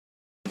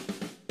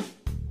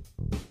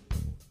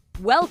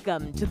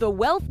Welcome to the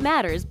Wealth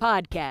Matters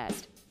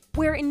podcast,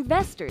 where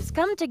investors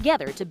come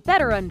together to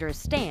better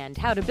understand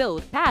how to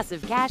build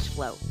passive cash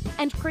flow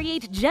and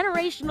create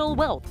generational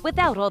wealth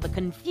without all the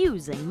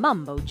confusing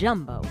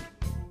mumbo-jumbo.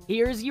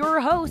 Here's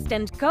your host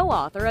and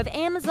co-author of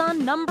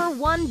Amazon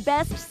 #1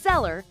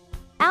 bestseller,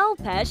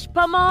 Alpesh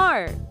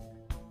Pamar.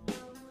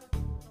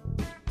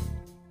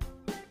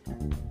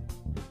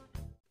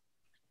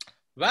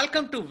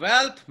 Welcome to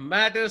Wealth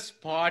Matters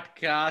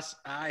podcast.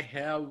 I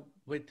have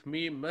with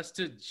me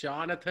Mr.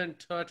 Jonathan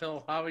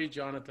Tuttle. How are you,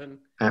 Jonathan?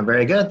 I'm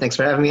very good. Thanks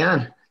for having me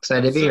on.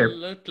 Excited to be here.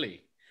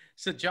 Absolutely.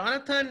 So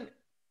Jonathan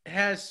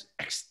has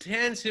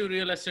extensive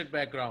real estate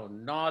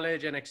background,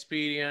 knowledge and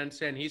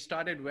experience, and he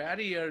started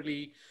very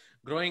early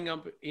growing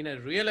up in a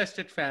real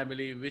estate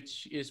family,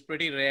 which is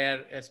pretty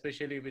rare,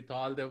 especially with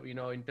all the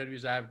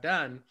interviews I've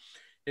done.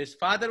 His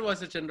father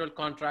was a general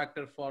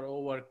contractor for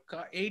over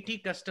 80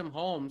 custom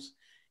homes,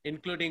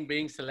 including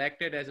being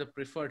selected as a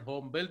preferred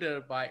home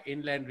builder by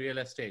Inland Real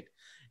Estate.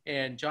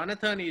 And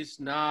Jonathan is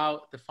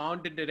now the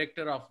founding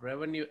director of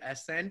Revenue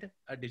Ascent,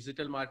 a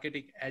digital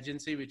marketing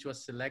agency, which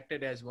was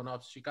selected as one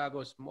of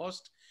Chicago's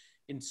most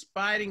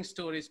inspiring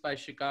stories by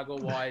Chicago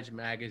Voyage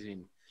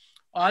magazine.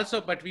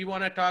 Also, but we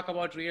want to talk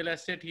about real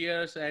estate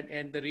here.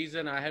 And the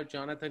reason I have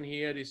Jonathan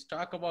here is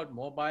talk about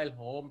mobile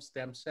homes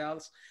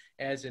themselves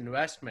as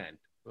investment.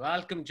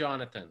 Welcome,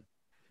 Jonathan.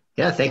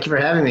 Yeah, thank you for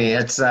having me.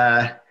 It's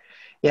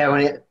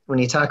when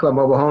you talk about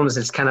mobile homes,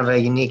 it's kind of a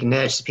unique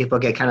niche. People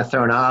get kind of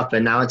thrown off,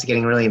 and now it's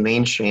getting really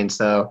mainstream.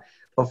 So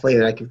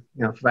hopefully I can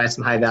provide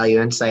some high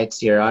value insights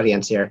to your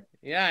audience here.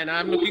 Yeah, and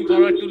I'm looking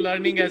forward to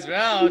learning as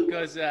well,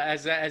 because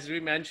as we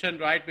mentioned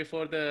right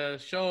before the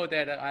show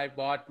that I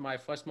bought my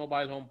first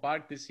mobile home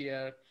park this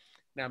year,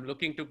 and I'm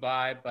looking to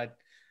buy, but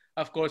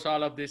of course,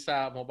 all of these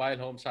mobile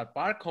homes are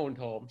park-owned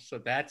homes. So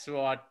that's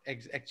what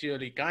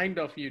actually kind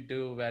of you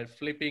do, where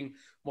flipping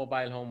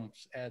mobile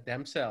homes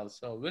themselves.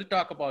 So we'll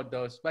talk about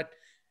those. But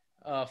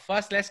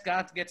first, let's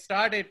get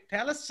started.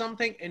 Tell us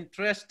something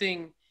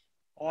interesting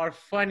or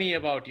funny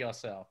about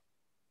yourself.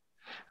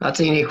 That's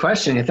a unique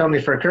question. You throw me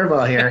for a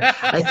curveball here.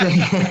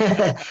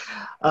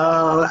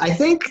 I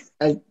think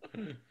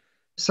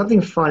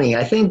something funny.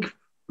 I think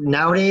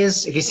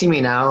nowadays, if you see me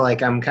now,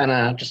 like I'm kind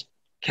of just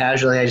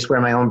casually, I just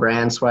wear my own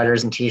brand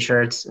sweaters and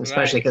t-shirts,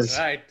 especially because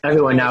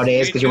everyone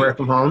nowadays, because you work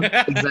from home.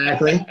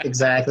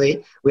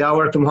 Exactly. We all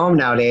work from home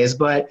nowadays,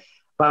 but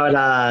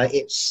about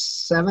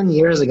 7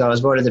 years ago, I was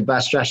voted the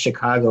best dressed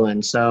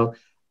Chicagoan. So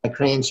I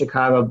created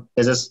Chicago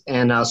Business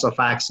and also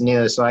Fox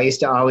News. So I used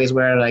to always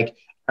wear, like,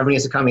 everyone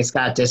used to call me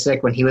Scott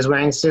Disick when he was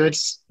wearing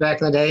suits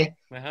back in the day.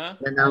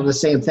 And now I'm the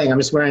same thing. I'm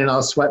just wearing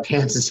all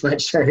sweatpants and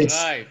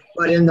sweatshirts.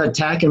 But in the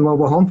tech and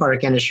mobile home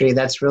park industry,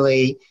 that's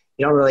really,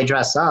 you don't really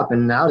dress up.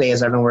 And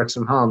nowadays everyone works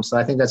from home. So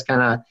I think that's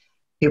kind of,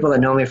 people that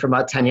know me from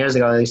about 10 years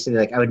ago, they used to be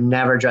like, I would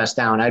never dress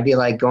down. I'd be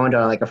like going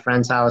to like a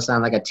friend's house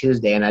on like a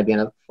Tuesday and I'd be in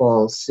a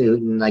full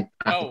suit and like,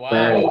 oh,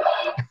 wow.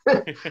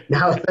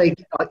 Now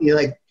you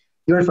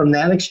went from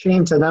that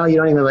extreme to now you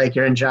don't even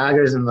you're in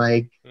joggers and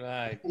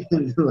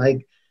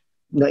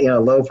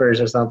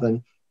loafers or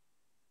something.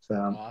 So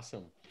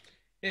awesome.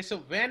 Yeah, so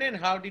when and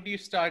how did you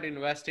start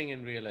investing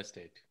in real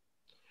estate?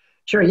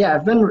 Sure. Yeah,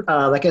 I've been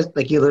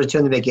like you alluded to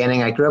in the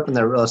beginning. I grew up in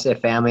the real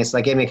estate family, so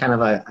that gave me kind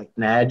of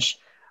an edge.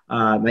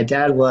 My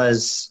dad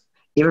was,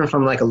 even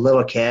from like a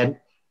little kid,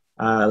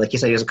 like you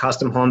said, he was a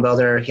custom home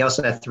builder. He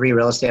also had 3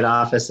 real estate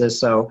offices.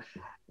 So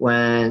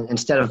when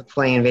instead of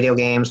playing video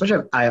games, which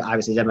I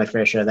obviously did my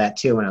fair share of that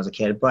too when I was a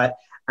kid, but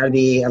I'd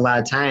be a lot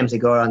of times to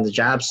go on the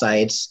job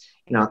sites,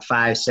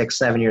 5, 6,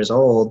 7 years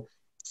old,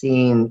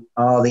 seeing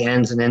all the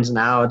ins and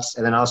outs,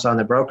 and then also on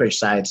the brokerage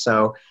side.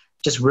 So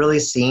just really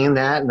seeing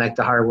that and like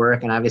the hard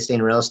work, and obviously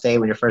in real estate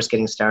when you're first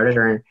getting started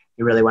or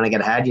you really want to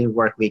get ahead, you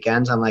work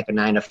weekends on like a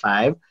 9 to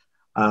 5.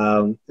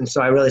 And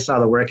so I really saw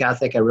the work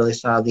ethic. I really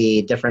saw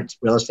the different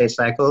real estate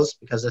cycles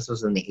because this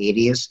was in the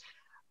 80s.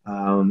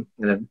 And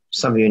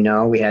some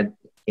of we had,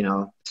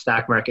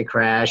 stock market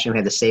crash, and we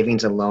had the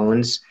savings and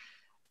loans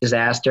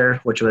disaster,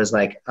 which was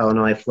like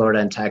Illinois, Florida,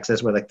 and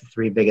Texas were like the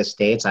 3 biggest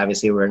states.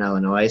 Obviously we're in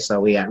Illinois, so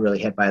we got really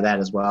hit by that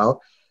as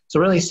well. So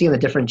really seeing the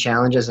different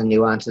challenges and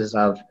nuances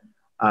of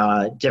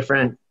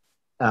different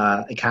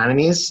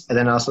economies, and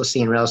then also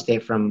seeing real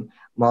estate from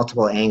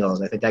multiple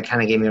angles. I think that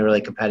kind of gave me a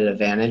really competitive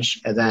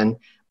advantage. And then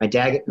my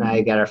dad and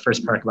I got our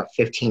first park about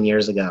 15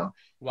 years ago.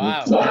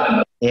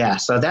 Wow. Yeah.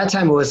 So at that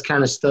time it was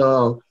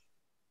still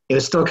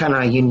kind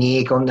of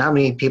unique. Not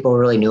many people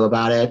really knew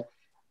about it.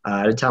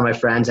 I'd tell my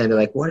friends, I'd be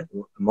like, what,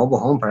 a mobile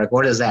home park?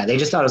 What is that? They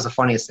just thought it was the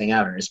funniest thing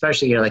ever,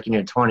 especially you're like in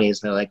your 20s.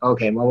 They're like,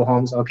 okay, mobile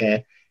homes.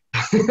 Okay.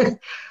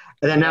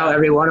 And then now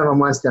every one of them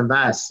wants to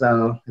invest.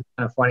 So it's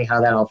kind of funny how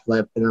that all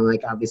flipped. And then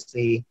like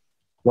obviously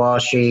Wall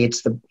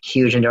Street's the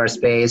huge indoor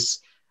space.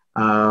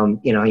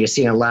 You're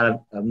seeing a lot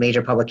of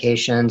major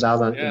publications, all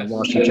the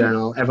Wall Street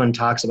Journal. Everyone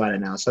talks about it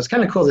now. So it's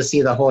kind of cool to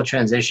see the whole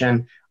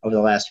transition over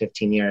the last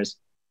 15 years.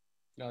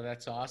 No,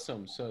 that's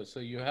awesome. So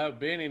you have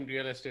been in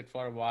real estate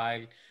for a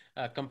while.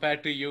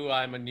 Compared to you,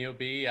 I'm a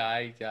newbie.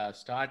 I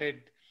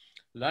started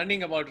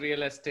learning about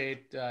real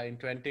estate in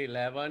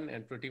 2011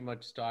 and pretty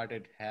much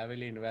started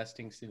heavily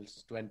investing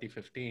since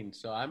 2015.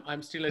 So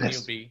I'm still a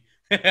Nice. newbie,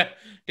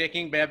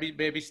 taking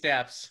baby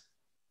steps.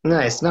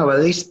 Nice. No, but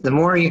at least the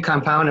more you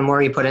compound and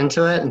more you put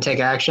into it and take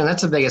action,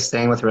 that's the biggest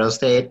thing with real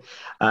estate.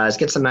 Is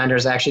get some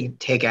mentors, actually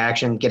take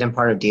action, get in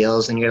part of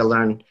deals, and you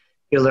learn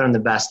the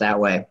best that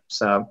way.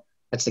 So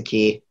that's the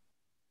key.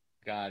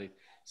 Got it.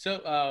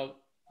 So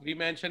we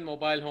mentioned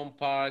mobile home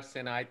parks,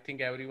 and I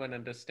think everyone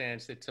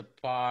understands it's a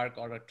park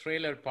or a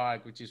trailer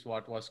park, which is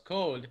what was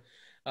called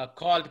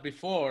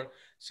before.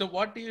 So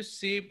what do you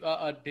see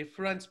a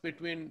difference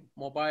between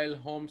mobile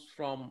homes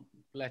from,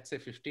 let's say,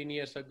 15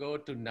 years ago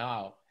to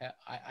now?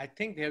 I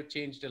think they have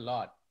changed a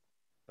lot,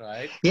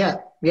 right? Yeah,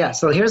 yeah.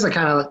 So here's the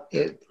kind of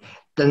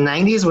the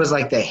 '90s was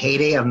like the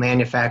heyday of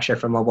manufacture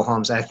for mobile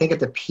homes. I think at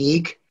the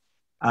peak,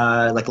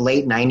 like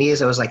late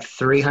 '90s, it was like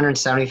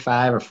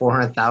 375 or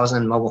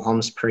 400,000 mobile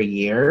homes per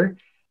year.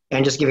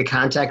 And just to give you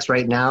context,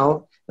 right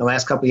now, the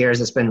last couple of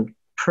years, it's been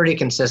pretty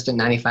consistent,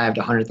 95 to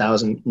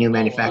 100,000 new Oh,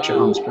 manufactured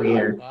homes wow. per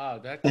year.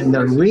 Wow, And the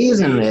that's a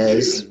reason huge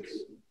is, difference.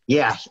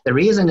 yeah, the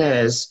reason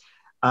is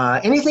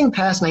anything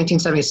past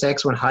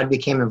 1976 when HUD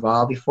became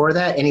involved. Before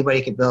that,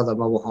 anybody could build a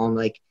mobile home.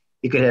 Like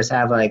you could just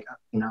have like,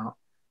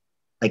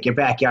 like your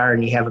backyard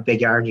and you have a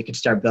big yard and you could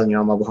start building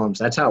your own mobile homes.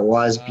 That's how it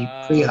was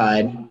Wow.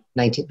 pre-HUD,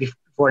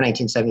 before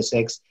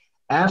 1976.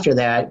 After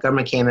that,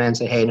 government came in and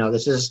said, hey, no,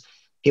 this is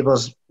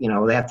people's,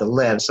 they have to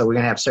live. So we're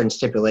going to have certain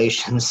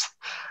stipulations.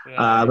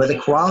 Right. But the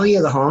quality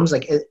of the homes,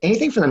 like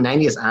anything from the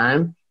 90s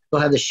on, they'll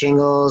have the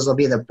shingles, they'll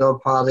be the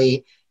build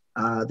quality,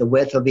 the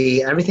width will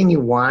be everything you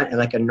want in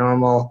like a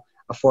normal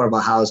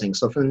affordable housing.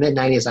 So from the mid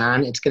 90s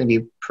on, it's going to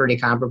be pretty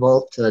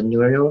comparable to the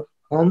newer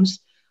homes.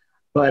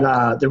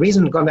 But the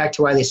reason, going back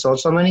to why they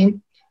sold so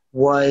many,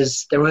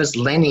 was there was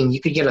lending.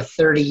 You could get a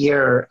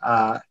 30-year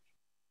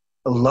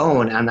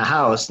loan on the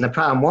house. And the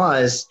problem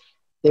was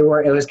it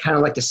was kind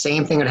of like the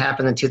same thing that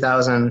happened in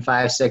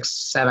 2005, 6,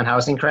 7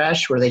 housing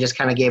crash, where they just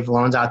kind of gave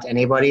loans out to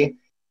anybody.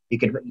 You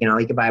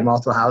could buy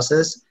multiple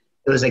houses.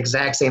 It was the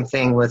exact same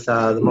thing with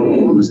the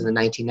mobile homes in the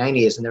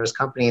 1990s. And there was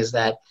companies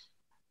that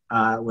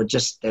would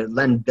just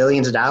lend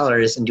billions of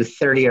dollars and do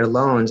 30-year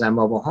loans on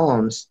mobile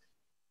homes.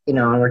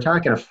 And we're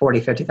talking a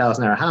 $40,000,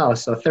 $50,000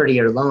 house. So a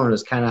 30-year loan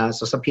is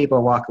so some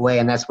people walk away,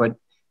 and that's what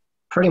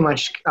pretty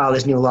much all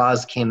these new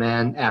laws came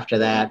in after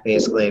that,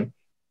 basically.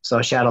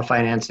 So shadow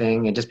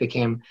financing, it just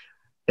became,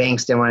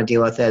 banks didn't want to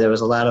deal with it. There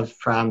was a lot of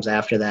problems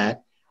after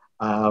that.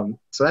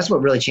 So that's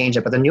what really changed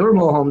it. But the newer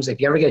mobile homes, if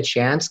you ever get a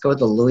chance, go to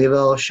the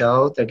Louisville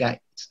show. They got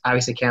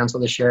obviously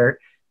canceled this year.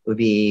 It would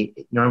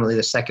be normally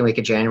the second week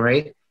of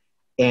January.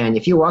 And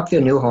if you walk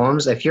through new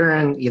homes, if you're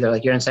in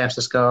you're in San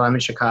Francisco, I'm in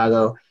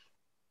Chicago,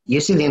 you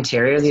see the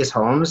interior of these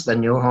homes, the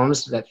new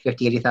homes, that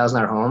 $50,000,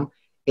 $80,000 home.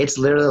 It's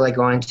literally like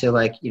going to your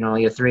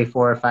 $3,000,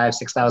 $4,000,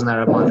 $5,000,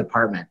 $6,000 a month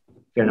apartment.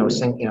 If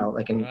you're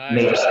like in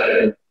major Right.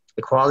 city.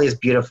 The quality is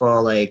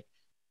beautiful. Like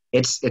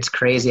it's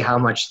crazy how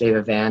much they've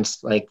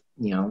advanced. The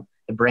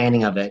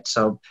branding of it.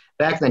 So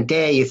back in the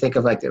day, you think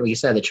of like what you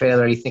said, the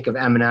trailer. You think of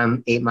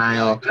M&M, 8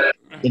 Mile.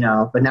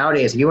 But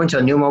nowadays, if you went to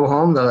a new mobile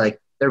home,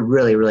 they're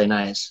really, really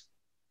nice.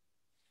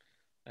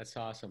 That's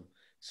awesome.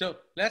 So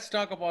let's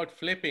talk about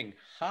flipping.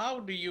 How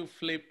do you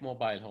flip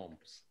mobile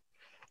homes?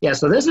 Yeah,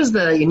 so this is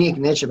the unique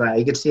niche about it.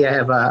 You can see I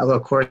have a little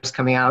course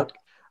coming out.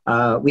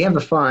 We have a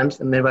fund,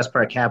 the Midwest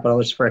Park Capital,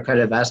 which is for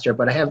accredited investor,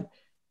 but I have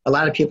a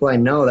lot of people I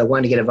know that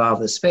want to get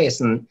involved with the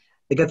space. And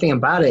the good thing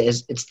about it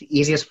is it's the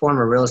easiest form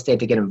of real estate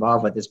to get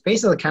involved with. It's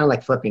basically kind of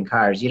like flipping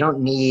cars. You don't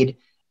need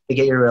to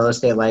get your real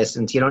estate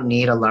license. You don't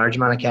need a large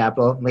amount of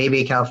capital.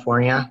 Maybe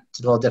California, it's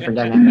a little different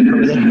dynamic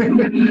over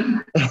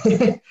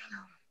there.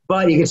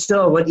 But you can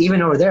still,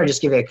 even over there,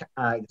 just give you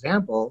an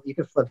example, you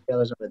could flip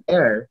trailers over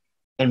there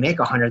and make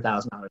 $100,000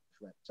 a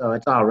flip. So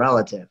it's all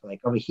relative. Like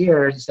over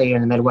here, say you're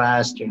in the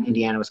Midwest, you're in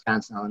Indiana,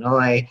 Wisconsin,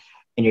 Illinois,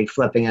 and you're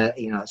flipping a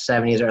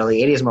 70s or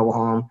early 80s mobile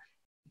home,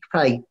 you could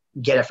probably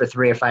get it for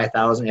 $3,000 or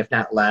 $5,000, if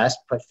not less.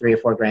 Put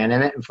 $3,000 or $4,000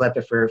 in it and flip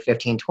it for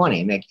 $15,000,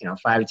 $20,000. Make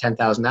 $5,000 to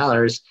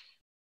 $10,000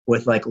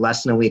 with like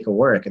less than a week of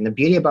work. And the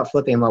beauty about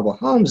flipping mobile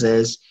homes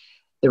is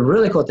the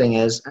really cool thing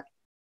is,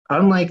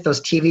 unlike those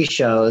TV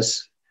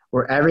shows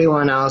where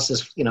everyone else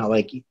is,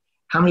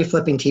 how many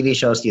flipping TV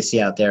shows do you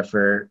see out there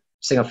for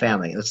single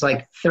family? It's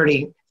like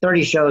 30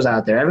 shows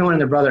out there. Everyone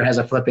and their brother has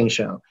a flipping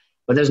show,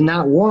 but there's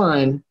not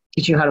one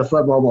teaching you how to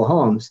flip mobile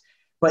homes.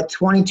 But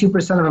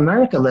 22% of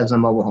America lives in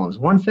mobile homes.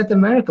 1/5 of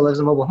America lives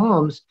in mobile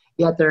homes,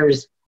 yet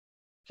there's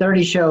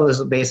 30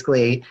 shows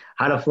basically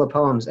how to flip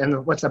homes.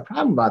 And what's the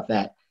problem about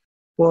that?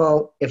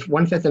 Well, if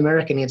 1/5 of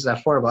America needs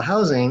affordable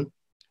housing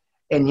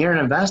and you're an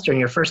investor and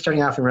you're first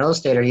starting off in real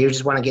estate, or you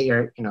just want to get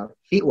your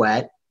feet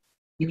wet,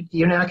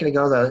 you're not going to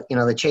go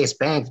the Chase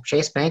Bank.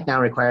 Chase Bank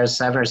now requires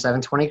 7 or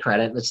 720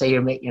 credit. Let's say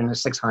you're making in the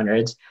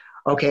 600s.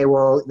 Okay,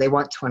 well they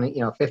want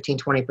 15,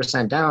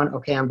 20% down.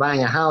 Okay, I'm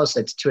buying a house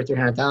that's 200,000 or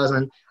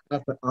 300,000. I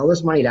put all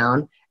this money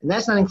down, and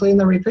that's not including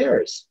the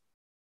repairs.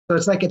 So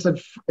it's like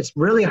it's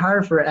really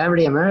hard for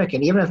everyday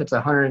American, even if it's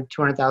 100,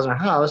 200,000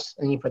 house,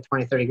 and you put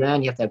 20, 30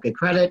 grand. You have to have good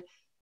credit.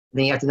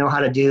 Then you have to know how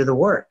to do the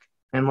work.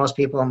 And most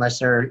people, unless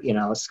they're,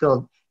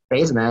 skilled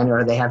tradesmen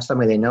or they have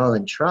somebody they know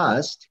and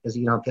trust, because,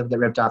 people get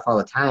ripped off all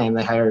the time.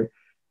 They hire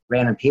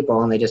random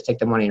people and they just take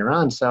the money and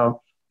run.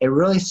 So it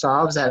really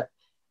solves that.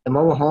 The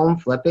mobile home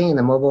flipping and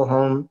the mobile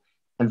home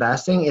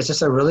investing is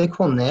just a really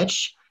cool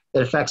niche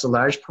that affects a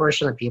large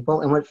portion of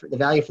people. And what the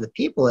value for the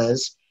people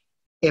is,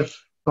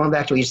 if going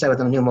back to what you said with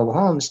the new mobile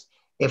homes,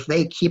 if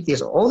they keep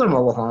these older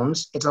mobile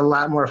homes, it's a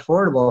lot more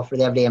affordable for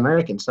the everyday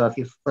American. So if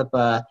you flip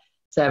a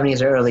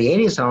 70s or early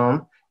 80s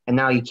home, and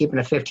now you're keeping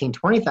a $15,000,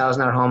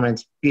 $20,000 home and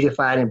it's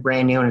beautified and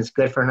brand new and it's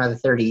good for another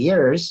 30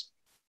 years,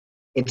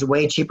 it's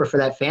way cheaper for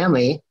that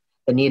family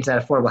that needs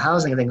that affordable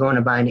housing than going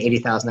and buying an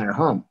 $80,000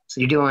 home.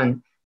 So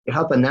you're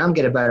helping them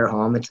get a better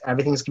home.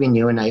 Everything's gonna be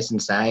new and nice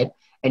inside,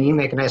 and you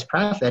make a nice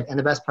profit. And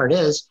the best part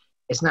is,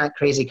 it's not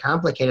crazy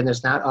complicated.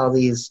 There's not all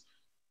these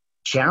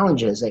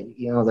challenges that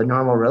the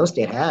normal real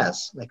estate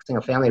has, like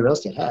single family real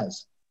estate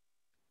has.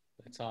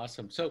 That's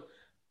awesome. So,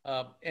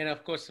 and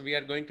of course, we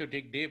are going to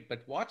dig deep,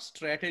 but what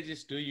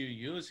strategies do you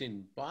use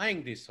in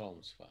buying these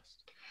homes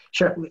first?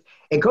 Sure.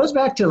 It goes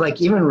back to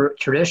like even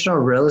traditional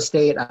real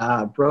estate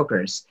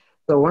brokers.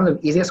 So one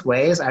of the easiest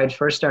ways, I would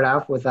first start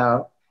off with,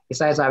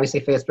 besides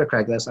obviously Facebook,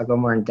 Craigslist, I'll go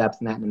more in depth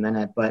in that in a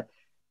minute, but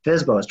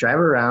FSBOs, drive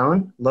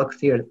around, look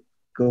through,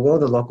 Google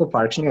the local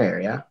parks in your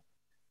area,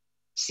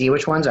 see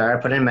which ones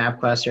are, put in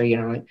MapQuest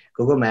or,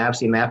 Google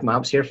Maps, you map them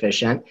out so you're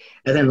efficient,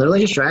 and then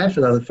literally just drive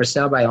for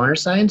sale by owner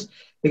signs,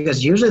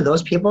 because usually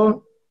those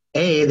people,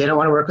 A, they don't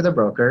want to work with a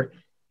broker,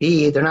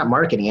 B, they're not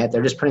marketing it,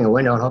 they're just putting a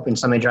window and hoping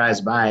somebody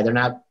drives by. They're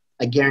not,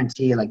 I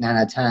guarantee, like 9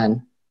 out of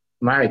 10,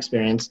 from our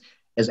experience,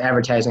 is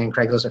advertising on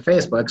Craigslist or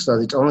Facebook. So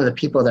it's only the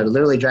people that are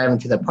literally driving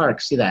through the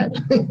park see that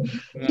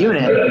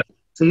unit.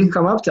 So you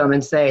come up to them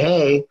and say,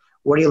 hey,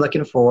 what are you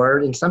looking for?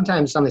 And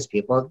sometimes some of these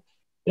people,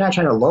 you're not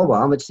trying to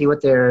lowball them, but see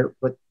what they're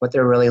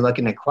really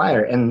looking to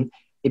acquire. And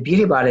the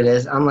beauty about it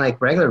is,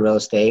 unlike regular real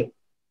estate,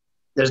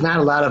 there's not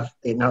a lot of,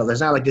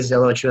 there's not like the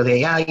Zillow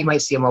truly, you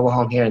might see a mobile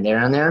home here and there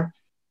on there,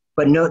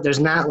 but no, there's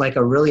not like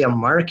a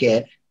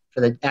market for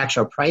the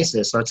actual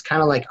prices. So it's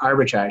kind of like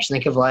arbitrage.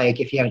 Think of like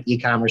if you have an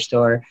e-commerce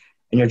store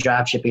and you're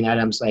drop shipping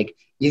items, like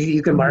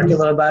you can market a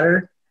little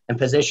better and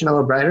position a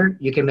little brighter,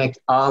 you can make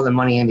all the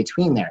money in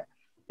between there.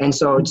 And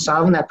so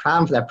solving that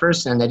problem for that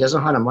person that doesn't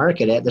know how to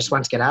market it, just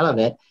wants to get out of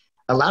it,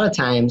 a lot of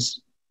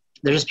times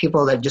there's just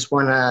people that just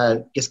want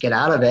to just get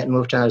out of it and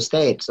move to another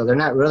state. So they're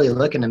not really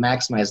looking to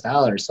maximize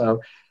dollars.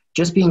 So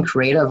just being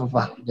creative,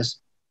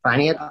 just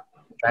finding it,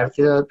 drive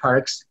through the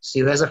parks, see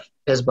who has a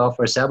FSBO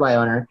for a sale by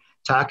owner,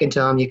 talking to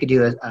them. You could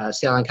do a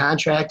sale and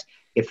contract,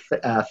 you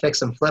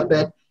fix and flip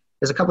it.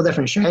 There's a couple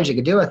different strategies you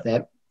could do with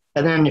it.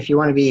 And then if you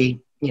want to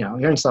be,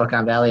 you're in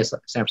Silicon Valley, San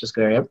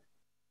Francisco area,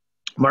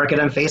 market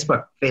on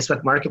Facebook.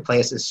 Facebook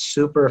Marketplace is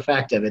super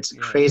effective. It's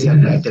crazy how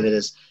effective it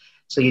is.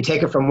 So you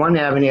take it from one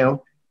avenue,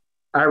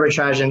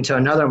 arbitrage into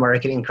another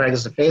market in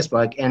Craigslist and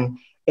Facebook, and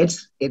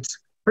it's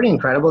pretty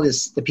incredible.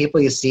 The people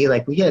you see,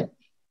 like we get,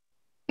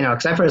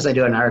 except for as I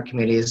do in our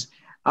communities,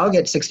 I'll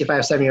get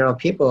 65, 70-year-old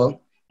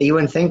people that you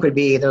wouldn't think would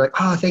be, they're like,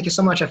 oh, thank you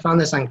so much. I found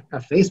this on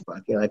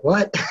Facebook. You're like,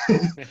 what?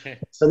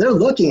 So they're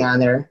looking on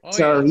there.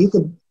 You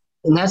could,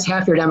 and that's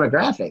half your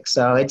demographic.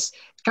 So it's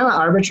kind of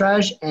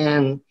arbitrage,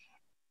 and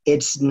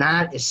it's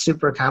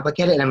super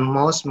complicated. And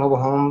most mobile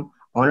home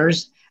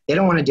owners, they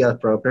don't want to deal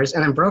with brokers.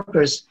 And then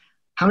brokers,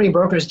 how many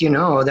brokers do you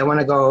know that want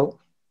to go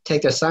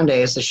take their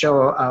Sundays to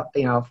show,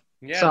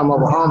 sell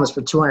mobile homes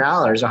for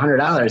 $200 or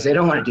 $100? They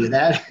don't want to do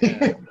that.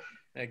 Yeah.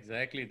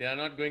 Exactly. They are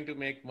not going to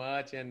make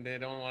much, and they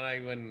don't want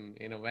to even,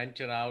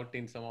 venture out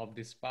in some of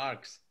these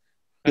parks.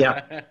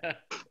 Yeah.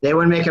 They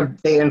wouldn't make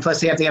and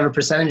plus they have to have a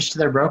percentage to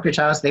their brokerage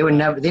house. They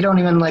don't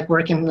even like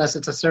working unless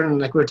it's a certain,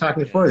 like we were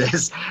talking before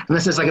this,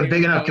 unless it's like a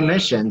big enough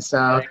commission.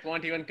 So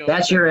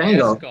that's your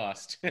angle.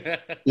 Cost.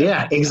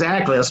 Yeah,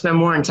 exactly. They'll spend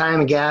more on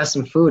time and gas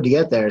and food to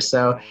get there.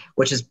 So,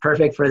 which is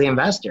perfect for the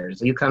investors.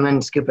 You come in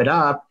and scoop it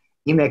up,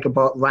 you make a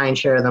lion's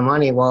share of the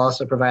money while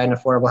also providing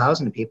affordable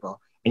housing to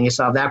people. And you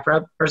solve that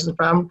person's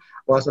problem,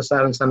 while also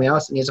solving somebody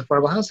else that needs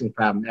affordable housing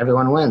problem.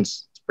 Everyone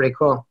wins. It's pretty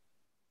cool.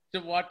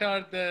 So what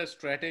are the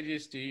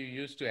strategies do you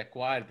use to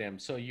acquire them?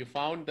 So you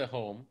found the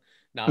home.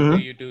 Now, do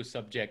you do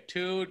subject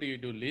to? Do you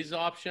do lease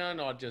option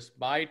or just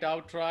buy it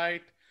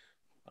outright?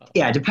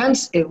 Yeah, it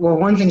depends.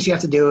 One thing you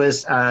have to do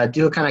is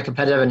do a kind of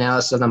competitive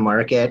analysis of the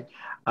market.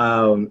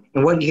 And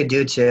what you could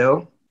do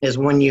too is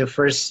when you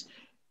first,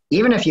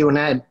 even if you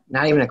not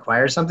even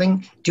acquire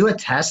something, do a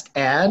test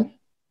ad,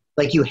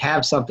 like you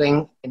have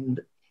something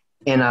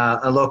in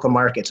a local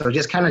market. So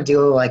just kind of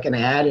do like an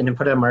ad and then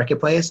put it in a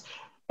marketplace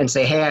and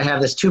say, hey, I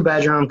have this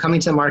 2-bedroom coming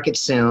to market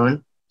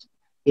soon,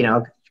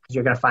 because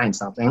you're going to find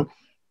something.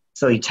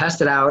 So you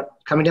test it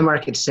out, coming to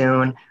market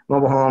soon,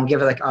 mobile home,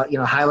 give it like,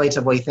 highlights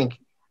of what you think,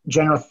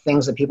 general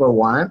things that people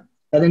want,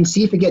 and then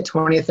see if you get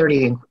 20 or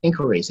 30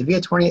 inquiries. If you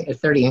get 20 or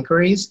 30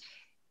 inquiries,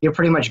 you're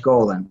pretty much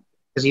golden.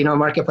 Because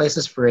marketplace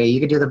is free. You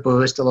can do the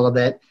boost a little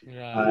bit.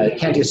 You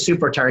can't do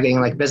super targeting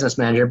like Business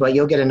Manager, but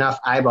you'll get enough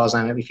eyeballs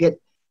on it.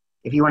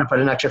 If you want to put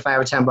an extra $5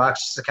 or $10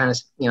 just to kind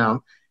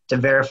of, to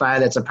verify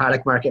that's a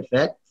product market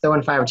fit, throw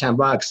in $5 or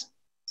 $10.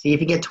 See, if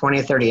you get 20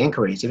 or 30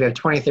 inquiries, if you have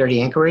 20,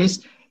 30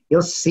 inquiries,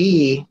 you'll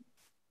see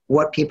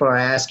what people are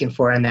asking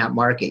for in that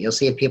market. You'll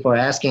see if people are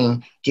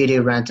asking, do you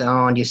do rent to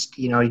own? Do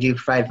you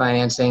provide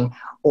financing?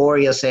 Or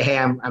you'll say, hey,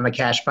 I'm a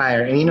cash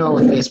buyer. And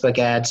with Facebook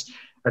ads,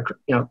 or,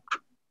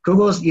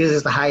 Google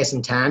uses the highest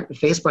intent.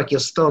 Facebook, you'll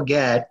still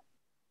get,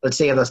 let's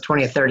say of those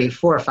 20 or 30,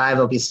 4 or 5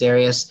 will be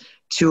serious.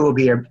 2 will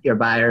be your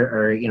buyer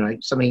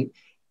or, somebody.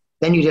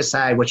 Then you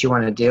decide what you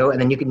want to do. And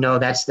then you can know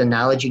that's the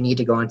knowledge you need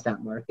to go into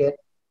that market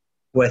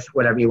with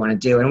whatever you want to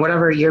do and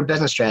whatever your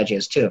business strategy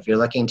is too. If you're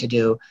looking to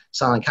do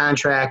selling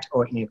contract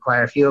or you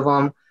acquire a few of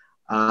them,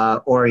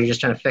 or you're just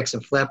trying to fix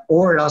and flip,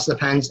 or it also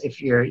depends if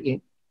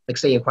like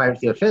say you acquired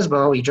through a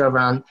FSBO, you drove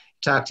around,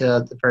 talked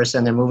to the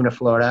person, they're moving to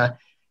Florida.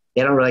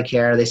 They don't really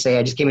care. They say,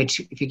 if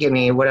you give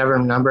me whatever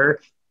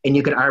number and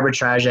you can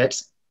arbitrage it,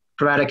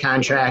 provide a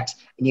contract,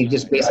 and you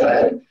just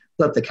basically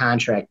flip the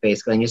contract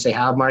basically. And you say,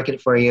 I'll market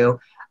it for you.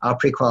 I'll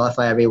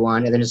pre-qualify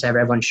everyone and then just have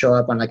everyone show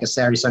up on like a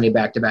Saturday, Sunday,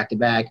 back to back to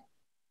back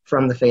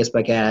from the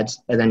Facebook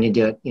ads, and then you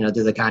do it,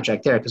 do the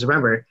contract there. Because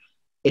remember,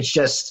 it's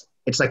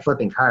like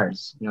flipping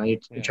cars. You're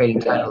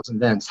trading titles and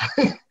vents.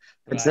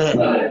 That's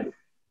it.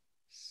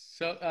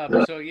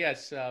 So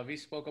yes, we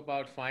spoke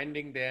about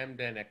finding them,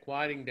 then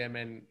acquiring them,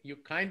 and you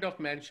kind of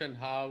mentioned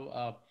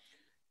how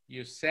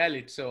you sell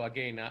it. So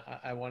again,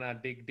 I want to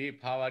dig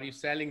deep. How are you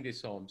selling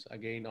these homes?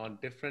 Again, on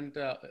different,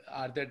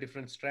 are there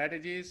different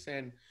strategies,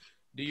 and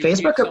do you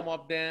keep some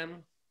of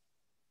them?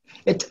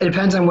 It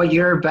depends on what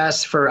you're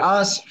best for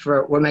us,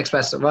 for what makes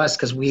best of us,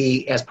 because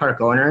we, as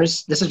park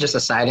owners, this is just a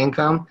side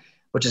income,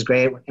 which is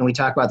great. And we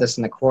talk about this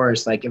in the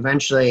course, like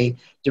eventually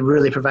to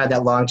really provide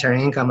that long-term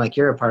income, like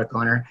you're a park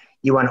owner,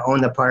 you want to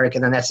own the park.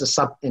 And then that's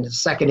the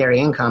secondary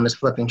income is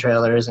flipping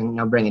trailers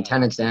and, bringing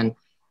tenants in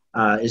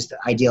is the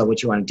ideal.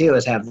 What you want to do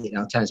is have,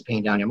 tenants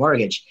paying down your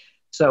mortgage.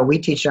 So we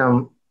teach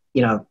them,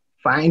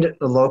 find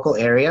a local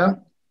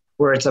area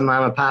where it's a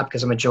mom and pop,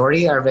 because the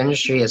majority of our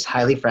industry is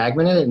highly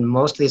fragmented, and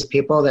most of these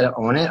people that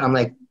own it,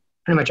 unlike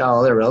pretty much all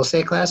other real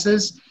estate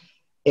classes,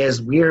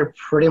 is we're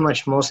pretty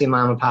much mostly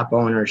mom and pop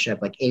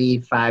ownership, like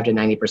 85 to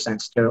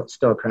 90%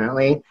 still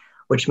currently,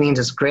 which means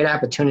it's a great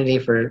opportunity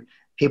for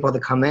people to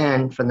come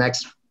in for the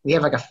next, we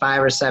have like a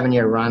 5 or 7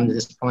 year run to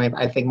this point.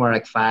 I think more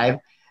like 5,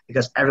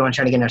 because everyone's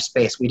trying to get in our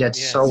space. We did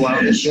so well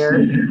this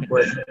year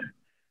with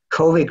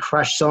COVID,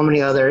 crushed so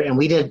many other, and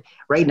we did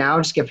right now,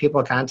 just to give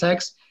people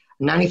context,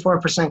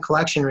 94%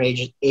 collection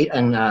rate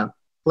and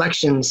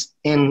collections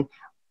in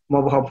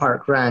mobile home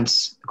park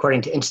rents,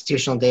 according to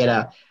institutional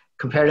data.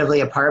 Comparatively,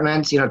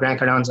 apartments, Grant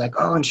Cardone's like,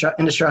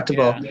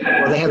 indestructible.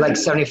 Yeah. Well, they had like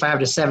 75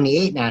 to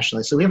 78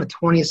 nationally. So we have a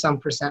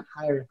 20-some%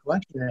 higher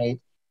collection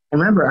rate.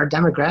 And remember, our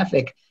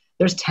demographic,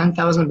 there's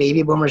 10,000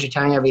 baby boomers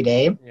retiring every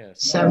day.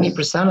 Yes.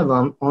 70% of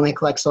them only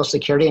collect Social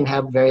Security and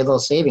have very little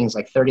savings,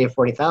 like 30 or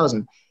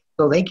 40,000.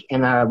 So they,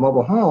 in a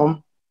mobile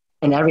home,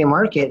 in every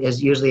market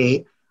is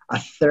usually a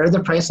third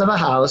the price of a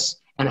house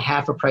and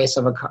half a price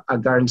of a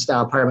garden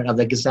style apartment of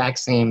the exact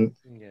same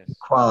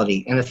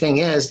quality. And the thing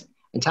is,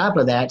 on top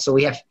of that, so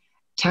we have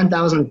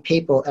 10,000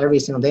 people every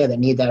single day that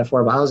need that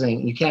affordable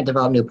housing. You can't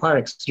develop new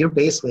parks. You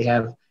basically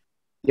have,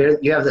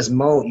 you have this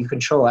moat, you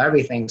control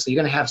everything. So you're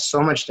going to have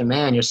so much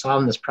demand, you're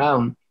solving this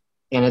problem.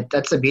 And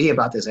that's the beauty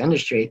about this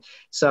industry.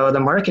 So the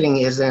marketing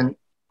isn't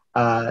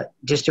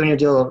just doing your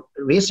deal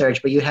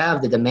research, but you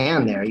have the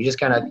demand there. You just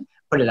kind of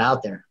put it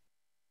out there.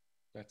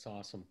 That's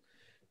awesome.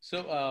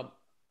 So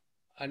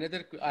I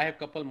have a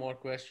couple more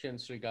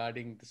questions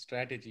regarding the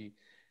strategy.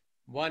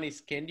 One is,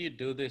 can you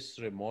do this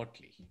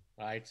remotely,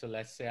 right? So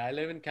let's say I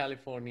live in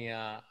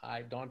California.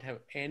 I don't have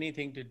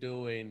anything to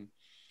do in,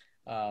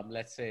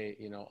 let's say,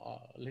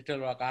 Little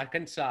Rock,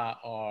 Arkansas,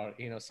 or,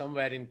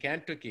 somewhere in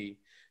Kentucky.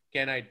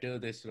 Can I do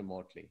this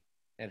remotely?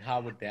 And how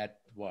would that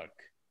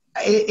work?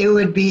 It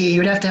would be,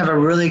 you'd have to have a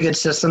really good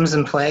systems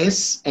in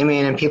place.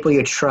 And people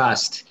you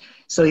trust.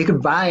 So you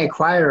could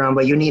acquire them,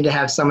 but you need to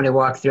have somebody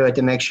walk through it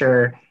to make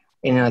sure,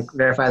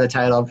 verify the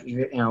title,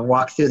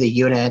 walk through the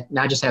unit,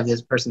 not just have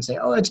this person say,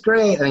 oh, it's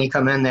great. And then you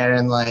come in there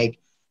and like,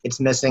 it's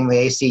missing the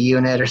AC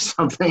unit or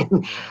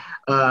something.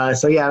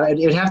 So yeah,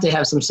 you'd have to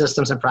have some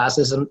systems and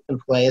processes in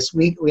place.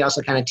 We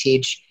also kind of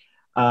teach,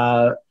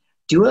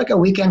 do like a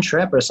weekend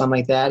trip or something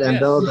like that and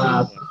build,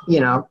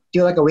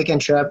 do like a weekend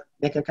trip,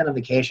 make a kind of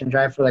vacation,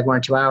 drive for like 1 or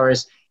 2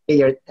 hours,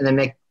 and then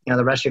make,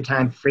 the rest of your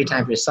time, free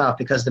time for yourself,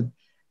 because the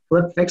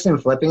fixing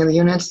and flipping of the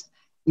units,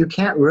 you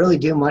can't really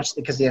do much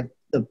because the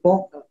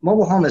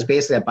mobile home is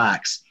basically a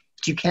box.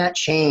 But you can't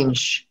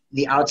change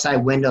the outside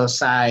window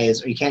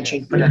size, or you can't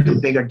put up a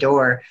bigger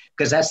door,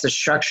 because that's the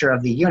structure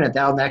of the unit.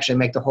 That'll actually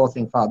make the whole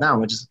thing fall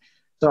down,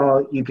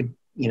 so you could,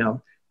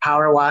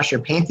 power wash or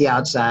paint the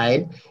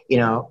outside,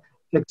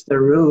 fix the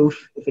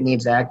roof if it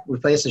needs that,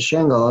 replace the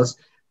shingles,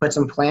 put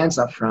some plants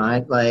up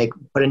front, like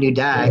put a new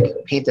deck,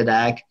 paint the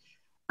deck.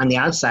 On the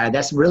outside,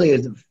 that's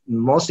really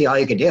mostly all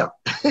you could do.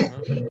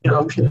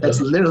 That's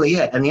literally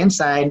it. On the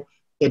inside,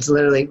 it's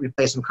literally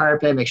replace some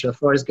carpet, make sure the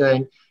floor is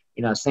good,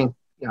 sink,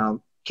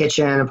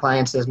 kitchen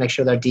appliances, make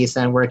sure they're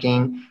decent,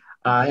 working.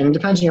 And it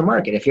depends on your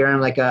market. If you're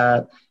in like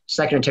a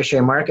second or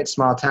tertiary market,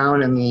 small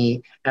town, and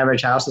the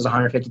average house is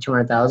 150,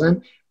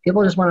 200,000.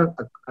 People just want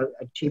a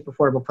cheap,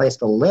 affordable place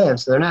to live.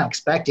 So they're not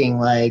expecting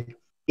like,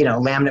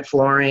 laminate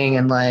flooring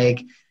and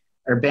like,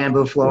 or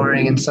bamboo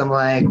flooring and some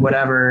like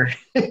whatever,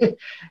 the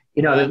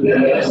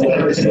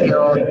stainless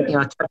steel,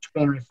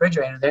 touchscreen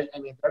refrigerator. They're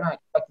not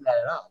expecting that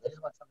at all. They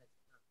just want something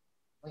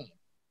clean.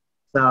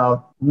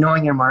 So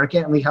knowing your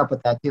market, and we help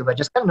with that too, but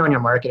just kind of knowing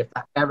your market. If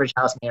the average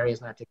house in the area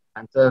is not too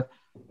expensive,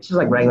 it's just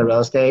like regular real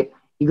estate.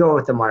 You go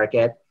with the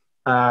market.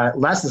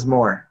 Less is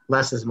more.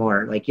 Less is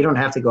more. Like you don't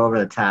have to go over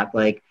the top.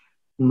 Like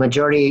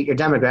majority, your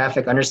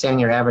demographic, understanding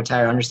your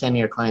avatar, understanding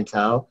your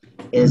clientele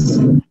is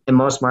in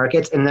most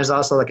markets. And there's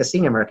also like a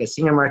senior market.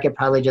 Senior market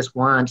probably just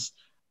wants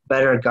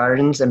better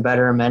gardens and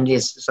better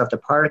amenities. So if the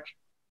park,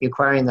 you're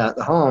acquiring the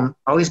home,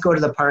 always go to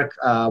the park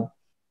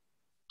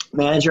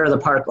manager or the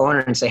park owner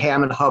and say, hey, I'm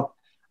going to help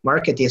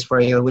market these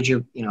for you. Would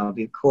you,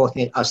 be cool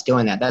with us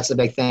doing that? That's the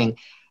big thing.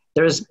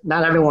 There's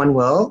not everyone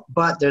will,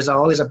 but there's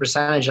always a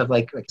percentage of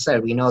like I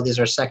said, we know these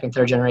are second,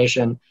 third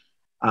generation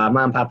mom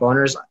and pop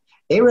owners.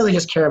 They really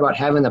just care about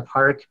having the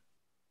park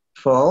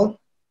full,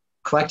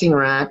 collecting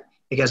rent,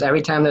 because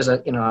every time there's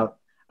a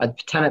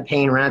tenant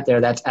paying rent there,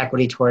 that's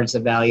equity towards the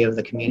value of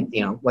the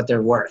community, what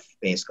they're worth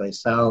basically.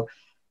 So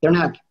they're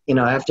not,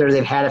 after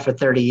they've had it for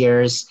 30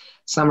 years,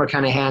 some are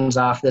kind of hands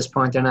off at this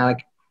point. They're not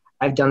like,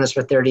 I've done this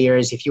for 30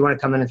 years. If you want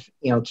to come in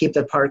and, keep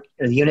the park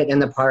or the unit in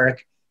the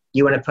park,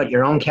 you want to put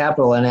your own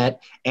capital in it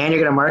and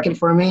you're going to market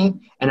for me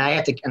and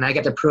I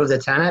get to prove the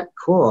tenant.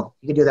 Cool.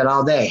 You can do that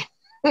all day.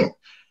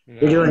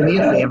 You're doing me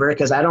a favor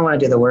because I don't want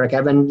to do the work.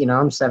 I've been,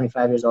 I'm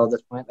 75 years old at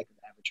this point, like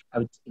average, I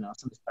would, some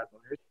of the stock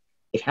owners,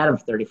 they've had them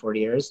for 30, 40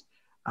 years.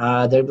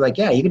 They'd be like,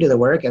 yeah, you can do the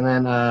work. And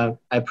then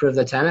I prove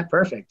the tenant.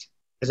 Perfect.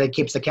 Because it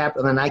keeps the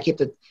capital. And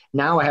then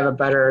now I have a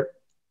better,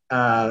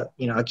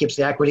 it keeps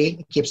the equity,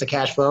 it keeps the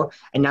cash flow.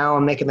 And now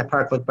I'm making the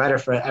park look better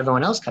for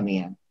everyone else coming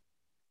in.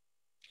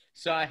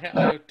 So I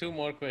have two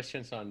more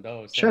questions on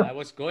those. Sure. And I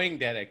was going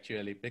there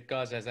actually,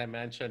 because as I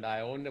mentioned,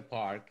 I own a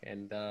park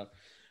and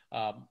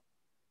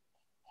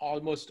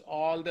almost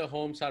all the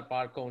homes are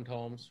park-owned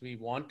homes. We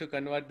want to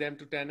convert them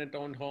to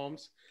tenant-owned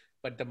homes,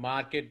 but the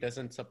market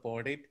doesn't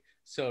support it.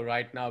 So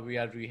right now we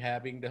are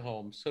rehabbing the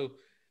homes. So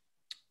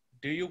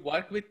do you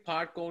work with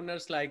park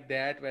owners like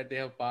that, where they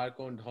have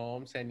park-owned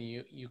homes and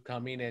you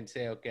come in and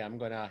say, okay, I'm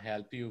going to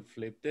help you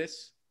flip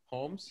this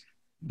homes?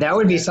 That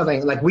would be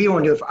something like we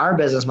won't do it for our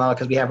business model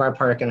because we have our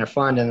park and our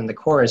fund and then the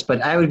course,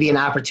 but I would be an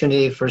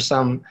opportunity for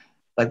somebody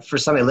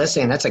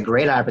listening. That's a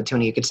great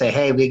opportunity. You could say,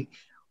 hey,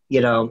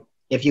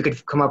 if you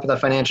could come up with a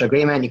financial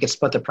agreement, you could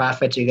split the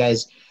profits. You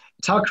guys,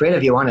 it's how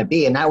creative you want to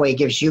be. And that way it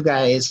gives you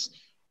guys,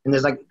 and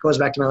goes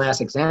back to my last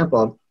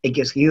example. It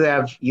gives you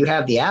have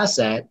the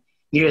asset.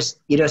 You just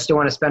don't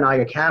want to spend all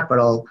your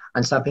capital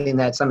on something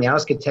that somebody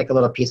else could take a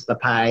little piece of the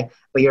pie,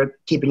 but you're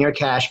keeping your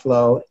cash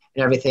flow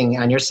and everything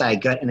on your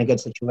side good in a good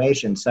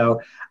situation. So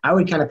I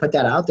would kind of put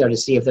that out there to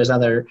see if there's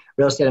other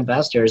real estate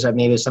investors, or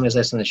maybe somebody's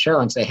listening to the show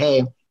and say,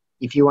 hey,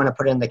 if you want to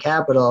put in the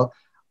capital,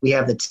 we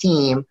have the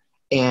team.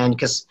 And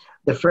because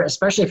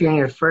especially if you're in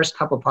your first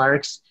couple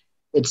parks,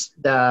 it's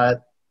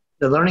the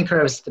learning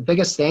curve. The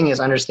biggest thing is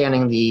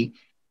understanding the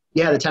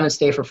tenants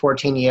stay for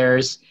 14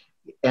 years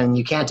and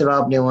you can't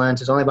develop new ones.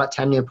 There's only about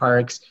 10 new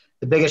parks.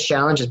 The biggest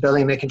challenge is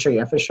making sure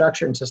your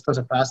infrastructure and systems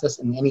and process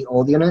and any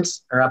old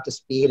units are up to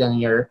speed and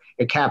your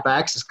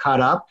CapEx is caught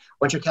up.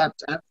 Once your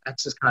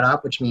CapEx is caught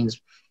up, which means,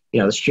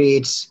 the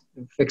streets,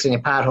 fixing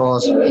any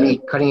potholes,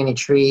 cutting any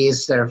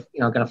trees that are,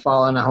 going to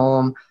fall in a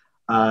home.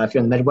 If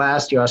you're in the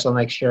Midwest, you also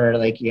make sure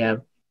you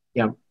have,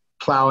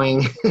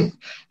 plowing,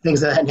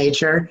 things of that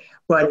nature.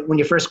 But when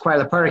you first acquire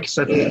the park,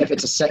 so if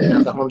it's a set,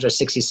 the homes are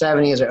 60s,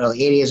 70s, or early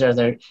 80s, or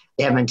they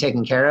haven't been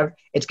taken care of,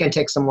 it's going to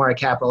take some more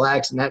capital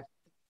X. And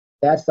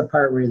that's the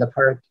part where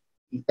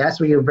that's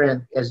where you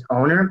bring, as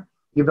owner,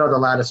 you build a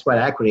lot of sweat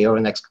equity over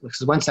the next,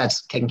 because once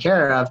that's taken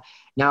care of,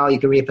 now you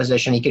can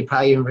reposition. You could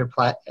probably even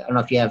I don't know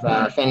if you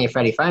have Fannie or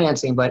Freddie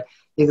financing, but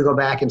you could go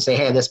back and say,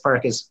 hey, this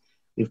park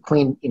we've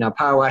cleaned,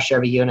 power washed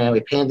every unit, we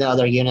painted the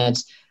other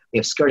units, we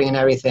have skirting and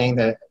everything,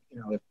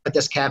 we put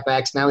this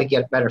CapEx, now we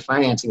get better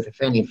financing with a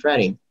Fannie and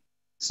Freddie.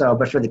 So,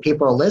 but for the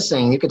people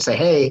listening, you could say,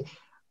 hey,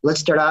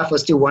 let's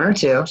do one or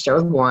two,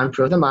 start with one,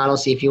 prove the model,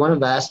 see if you want to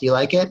invest, you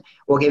like it,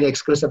 we'll give you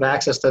exclusive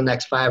access to the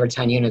next 5 or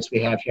 10 units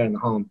we have here in the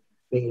home.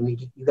 You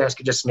guys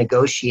could just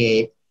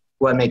negotiate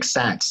what makes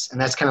sense.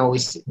 And that's kind of what we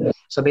see.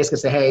 So basically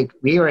say, hey,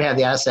 we already have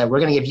the asset, we're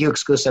going to give you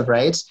exclusive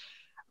rights,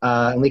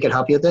 and we can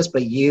help you with this,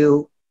 but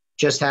you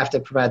just have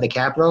to provide the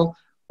capital.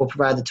 We'll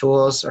provide the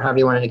tools, or however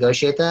you want to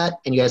negotiate that,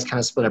 and you guys kind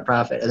of split a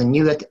profit. And then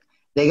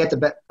they get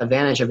the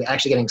advantage of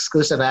actually getting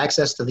exclusive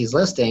access to these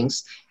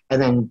listings, and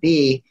then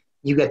B,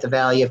 you get the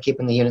value of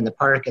keeping the unit in the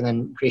park, and then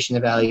increasing the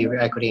value of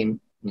your equity, and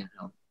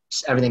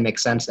everything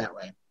makes sense that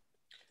way.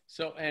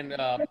 So, and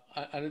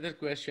another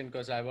question,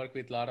 because I work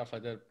with a lot of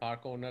other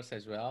park owners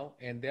as well,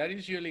 and they're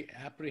usually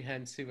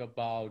apprehensive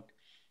about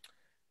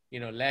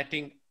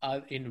letting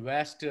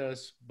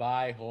investors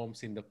buy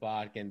homes in the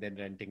park and then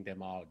renting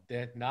them out.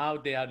 Now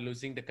they are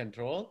losing the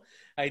control.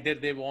 Either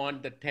they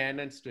want the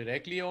tenants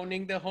directly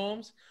owning the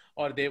homes,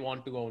 or they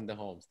want to own the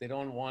homes. They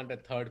don't want a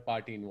third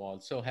party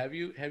involved. So have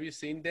you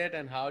seen that,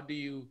 and how do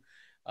you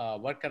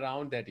work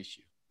around that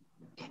issue?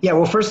 Yeah,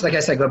 well, first, like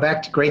I said, go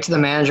back great to the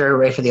manager,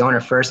 right for the owner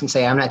first, and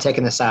say, I'm not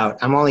taking this out.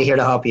 I'm only here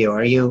to help you.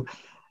 Are you,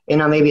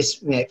 maybe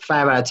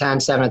 5 out of 10,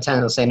 7 out of 10,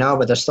 they'll say no,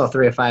 but there's still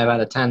 3 or 5 out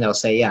of 10, they'll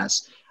say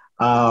yes.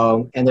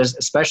 And there's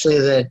especially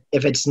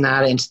if it's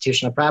not an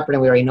institutional property,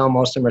 we already know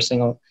most of them are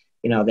single,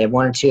 they have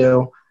 1 or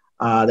 2,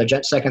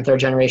 they're second, third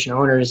generation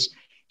owners.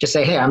 Just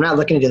say, hey, I'm not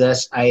looking to do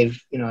this.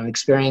 I've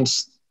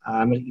experienced,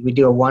 we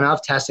do a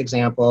one-off test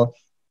example.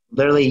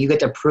 Literally, you get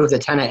to approve the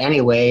tenant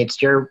anyway.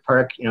 It's your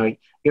park,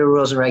 your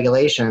rules and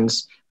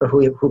regulations for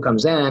who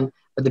comes in.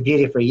 But the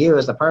beauty for you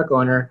as the park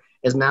owner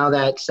is now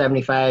that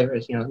 75 or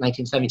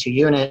 1972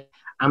 unit,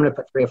 I'm going to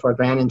put $3 or $4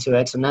 grand into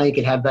it. So now you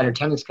could have better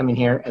tenants coming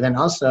here. And then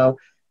also,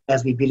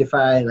 as we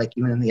beautify, like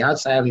even in the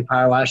outside, we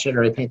power wash it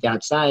or we paint the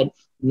outside.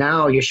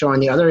 Now you're showing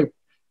the other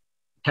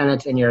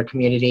tenants in your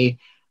community,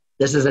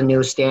 this is a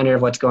new standard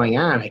of what's going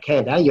on. Like,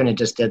 hey, that unit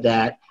just did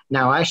that.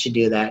 Now I should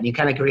do that. And you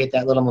kind of create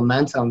that little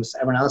momentum. So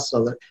everyone else,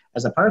 so that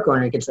as a park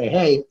owner, you can say,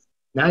 hey,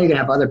 now you're gonna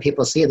have other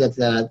people see that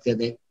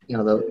the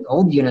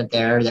old unit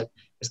there that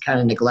was kind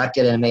of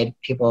neglected and made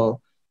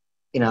people,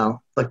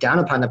 look down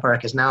upon the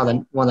park is now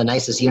one of the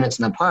nicest units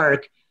in the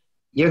park.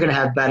 You're gonna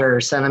have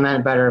better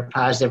sentiment, better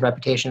positive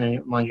reputation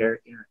among your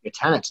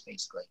tenants,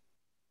 basically.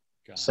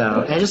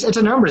 So and it's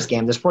a numbers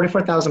game. There's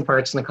 44,000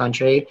 parks in the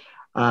country.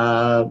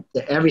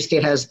 Every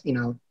state has,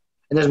 and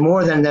there's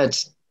more than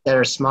that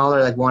are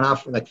smaller, like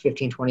one-off, like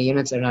 15, 20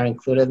 units that are not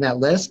included in that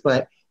list.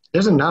 But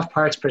there's enough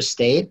parks per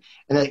state,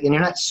 and you're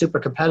not super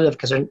competitive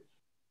because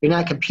you're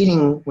not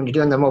competing when you're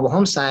doing the mobile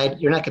home side.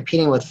 You're not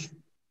competing with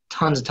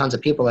tons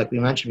of people like we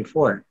mentioned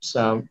before.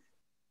 So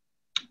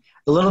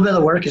a little bit of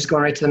the work is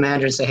going right to the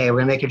manager and say, hey, we're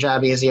gonna make your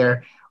job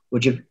easier.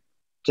 Would you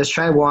just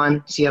try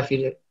one, see if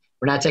you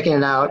we're not taking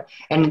it out.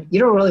 And you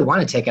don't really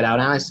want to take it out,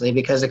 honestly,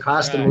 because it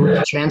costs to move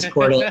to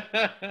transport it.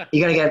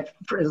 You got to get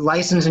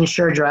licensed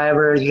insured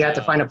driver. You have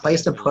to find a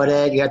place to put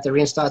it. You have to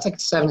reinstall. It's like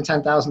 $7,000 to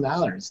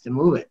 $10,000 to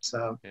move it.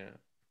 So,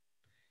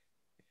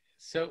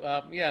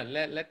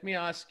 let me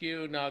ask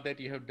you, now that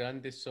you have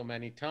done this so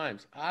many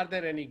times, are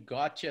there any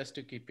gotchas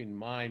to keep in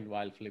mind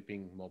while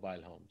flipping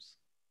mobile homes?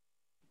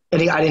 I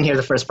didn't hear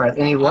the first part.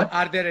 Any what?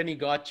 Are there any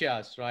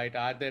gotchas, right?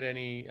 Are there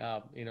any,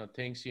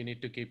 things you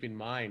need to keep in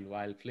mind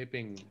while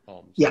flipping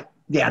homes?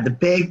 Yeah. The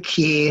big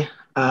key,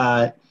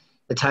 the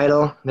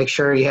title, make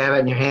sure you have it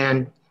in your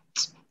hand.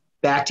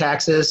 Back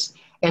taxes.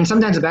 And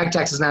sometimes the back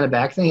tax is not a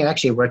bad thing. It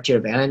actually worked to your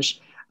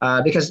advantage.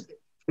 Because,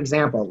 for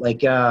example,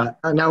 like in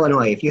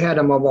Illinois, if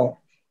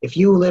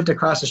you lived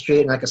across the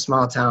street in like a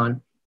small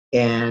town,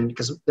 and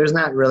because there's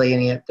not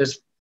really there's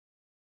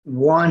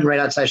one right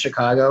outside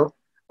Chicago,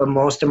 but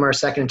most of them are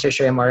second and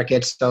tertiary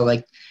markets. So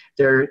like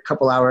they're a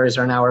couple hours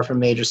or an hour from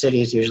major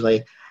cities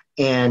usually.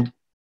 And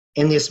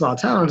in these small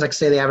towns, like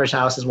say the average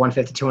house is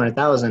 150,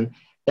 200,000,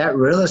 that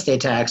real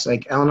estate tax,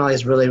 like Illinois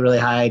is really, really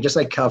high, just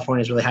like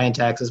California is really high in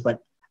taxes,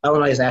 but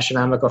Illinois is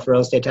astronomical for real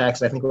estate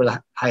tax. I think we're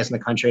the highest in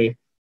the country.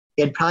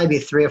 It'd probably be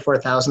 $3,000 or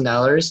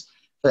 $4,000.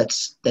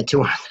 That's the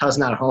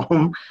 $200,000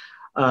 home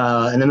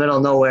in the middle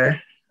of nowhere.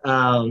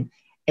 And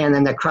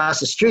then across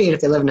the street,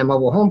 if they live in a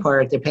mobile home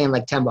park, they're paying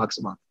like $10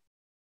 a month.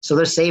 So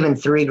they're saving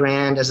 $3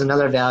 grand as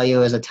another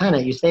value as a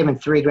tenant. You're saving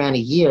 $3 grand a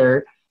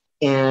year,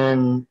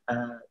 and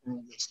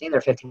they stay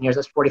there 15 years.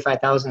 That's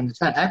 $45,000. It's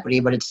not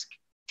equity, but it's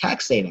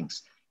tax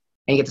savings,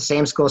 and you get the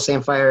same school,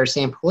 same fire,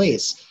 same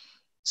police.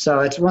 So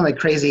it's one of the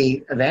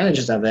crazy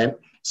advantages of it.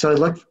 So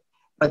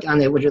what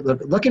you're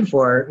looking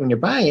for when you're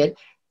buying it,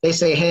 they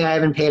say, hey, I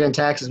haven't paid in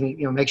taxes.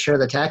 Make sure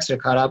the taxes are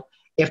caught up.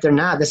 If they're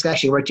not, this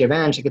actually worked to your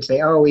advantage. You could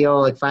say, oh, we owe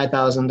like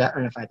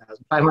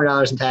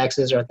 $500 in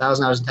taxes or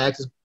 $1,000 in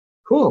taxes.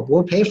 Cool,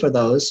 we'll pay for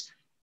those,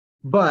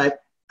 but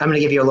I'm going to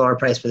give you a lower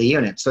price for the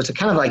unit. So it's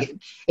kind of like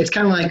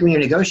when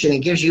you're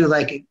negotiating, it gives you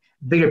like a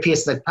bigger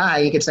piece of the pie.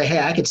 You could say, hey,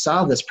 I could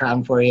solve this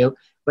problem for you,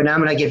 but now I'm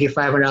going to give you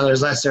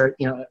 $500 less, or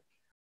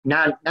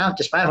not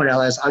just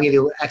 $500. I'll give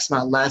you X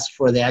amount less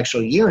for the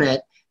actual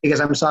unit because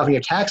I'm solving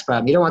your tax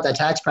problem. You don't want that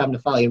tax problem to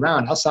follow you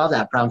around. I'll solve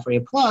that problem for you.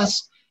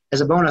 Plus,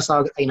 as a bonus,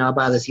 I'll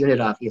buy this unit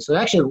off you. So it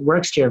actually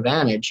works to your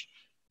advantage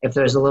if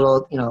there's a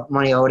little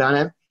money owed on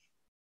it.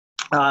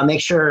 Make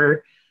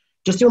sure.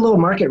 Just do a little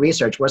market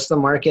research. What's the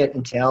market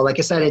entail? Like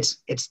I said, it's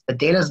the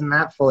data's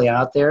not fully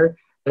out there.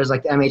 There's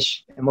like the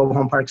MH Mobile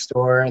Home Park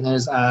Store, and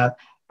there's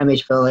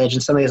MH Village,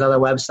 and some of these other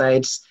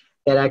websites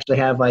that actually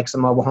have like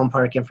some mobile home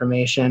park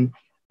information.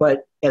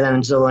 And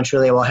then Zillow and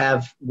Trulia will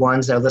have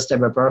ones that are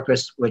listed by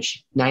brokers,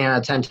 which 9 out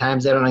of 10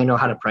 times they don't even know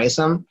how to price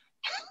them.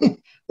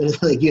 They're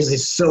like usually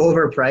so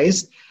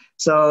overpriced.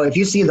 So if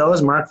you see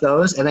those, mark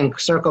those, and then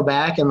circle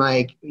back and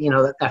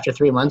after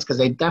 3 months, because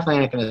they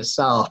definitely aren't going to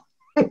sell.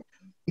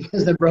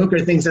 Because the broker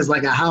thinks it's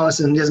like a house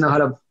and doesn't know how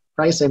to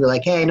price it. Be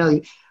like, hey, no,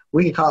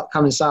 we could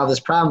come and solve this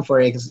problem for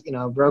you because,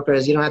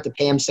 brokers, you don't have to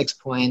pay them 6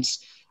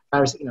 points,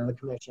 the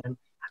commission.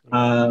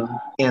 And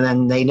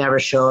then they never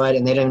show it,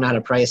 and they don't know how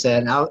to price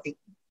it. And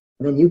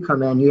then you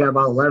come in, you have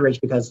all the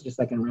leverage because just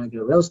like in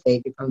regular real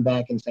estate, you come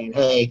back and saying,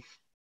 hey,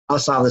 I'll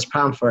solve this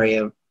problem for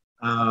you.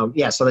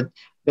 So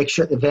make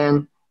sure the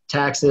VIN,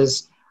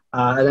 taxes,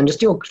 and then just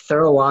do a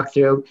thorough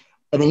walkthrough.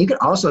 And then you could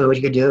also, what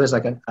you could do is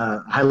like a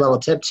high level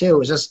tip too,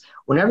 is just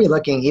whenever you're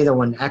looking either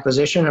when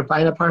acquisition or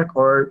buying a park,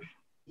 or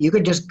you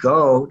could just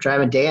go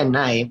driving day and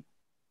night.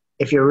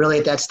 If you're really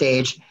at that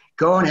stage,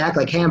 go and act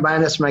like, hey, I'm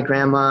buying this for my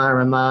grandma or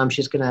my mom.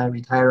 She's going to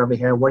retire over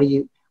here.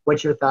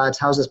 What's your thoughts?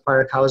 How's this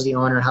park? How's the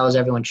owner? How does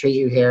everyone treat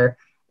you here?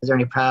 Is there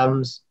any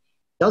problems?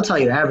 They'll tell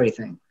you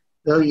everything.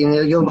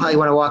 You'll probably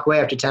want to walk away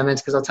after 10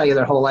 minutes because they'll tell you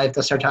their whole life.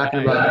 They'll start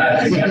talking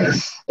about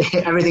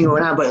everything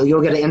going on, but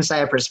you'll get an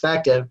inside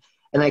perspective.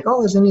 And like,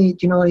 oh, do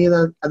you know any of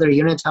the other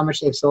units, how much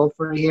they've sold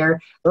for a year?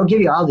 They'll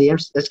give you all the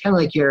 – it's kind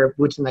of like your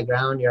boots on the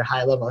ground, your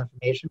high-level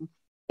information.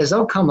 Because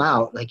they'll come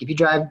out. Like if you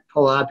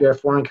pull up, you're a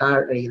foreign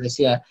car, or you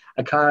see a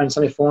car and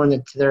somebody foreign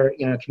to their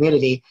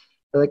community,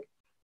 they're like,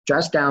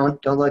 dress down,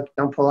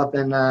 don't pull up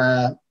in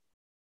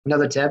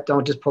another tip.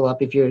 Don't just pull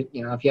up if you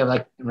have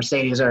like a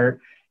Mercedes or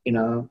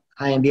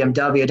high-end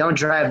BMW. Don't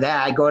drive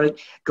that. Go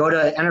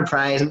to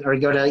Enterprise or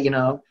go to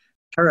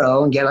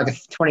Turo and get like a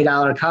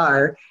 $20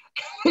 car,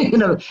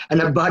 and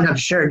a button-up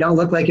shirt. Don't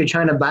look like you're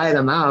trying to buy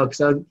them out.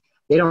 So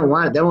they don't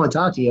want it. They won't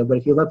talk to you. But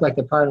if you look like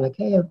the part, like,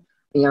 hey,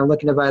 I'm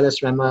looking to buy this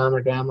for my mom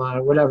or grandma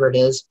or whatever it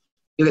is,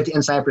 you get the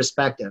inside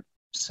perspective.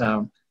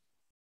 So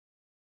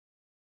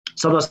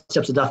those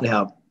tips will definitely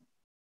help.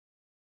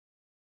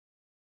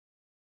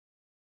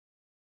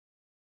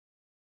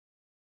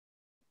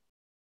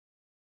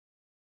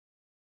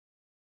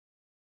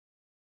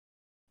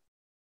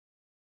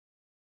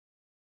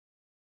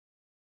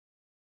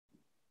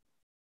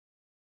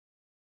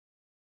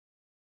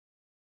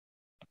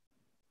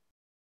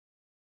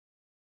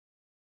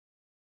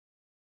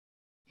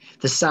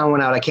 The sound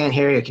went out. I can't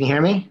hear you. Can you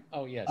hear me?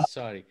 Oh, yes.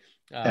 Sorry.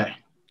 Okay.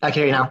 I can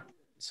hear you now.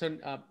 So,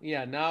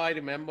 now I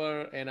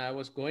remember, and I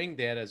was going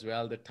there as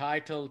well, the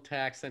title,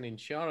 tax, and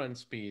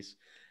insurance piece.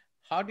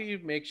 How do you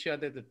make sure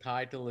that the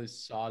title is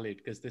solid?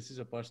 Because this is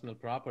a personal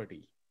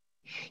property.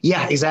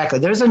 Yeah, exactly.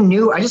 There's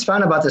I just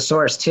found about the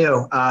source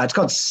too. It's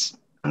called,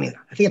 I think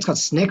it's called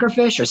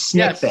snickerfish or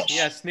snickfish.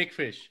 Yes,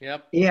 snickfish.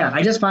 Yep. Yeah,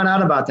 I just found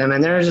out about them,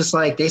 and they're just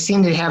like, they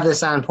seem to have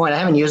this on point. I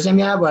haven't used them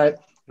yet,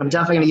 but I'm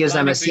definitely going to use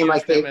them. It seemed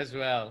like them as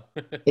well.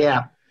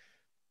 Yeah.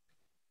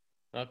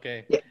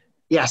 Okay.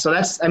 Yeah. So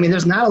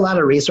there's not a lot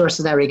of resources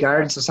in that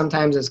regard. So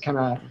sometimes it's kind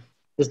of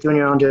just doing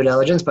your own due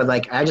diligence, but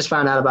like I just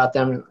found out about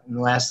them in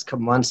the last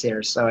couple months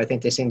here. So I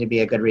think they seem to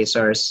be a good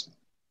resource.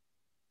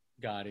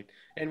 Got it.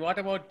 And what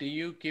about, do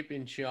you keep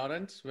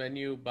insurance when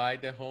you buy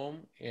the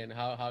home, and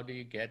how do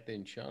you get the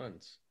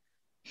insurance?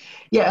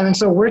 Yeah. And then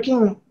so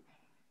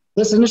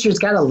this industry's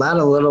got a lot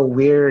of little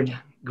weird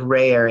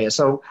gray areas.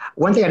 So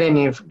one thing I didn't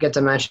even get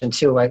to mention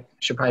too, I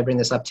should probably bring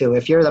this up too.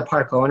 If you're the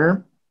park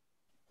owner,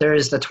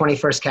 there's the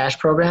 21st cash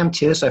program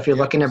too. So if you're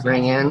looking to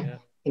bring in,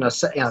 I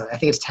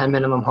think it's 10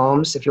 minimum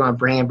homes. If you want to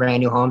bring in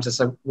brand new homes, it's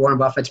a Warren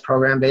Buffett's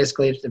program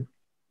basically.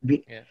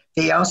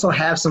 They also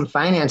have some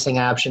financing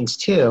options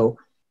too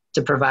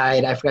to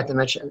provide, I forgot to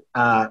mention,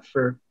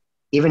 for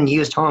even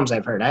used homes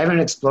I've heard. I haven't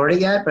explored it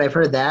yet, but I've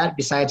heard that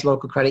besides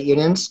local credit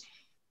unions.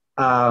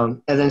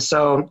 And then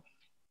so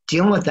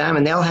dealing with them,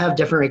 and they'll have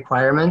different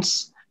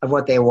requirements of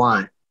what they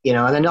want,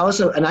 and then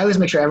also, and I always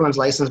make sure everyone's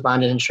licensed,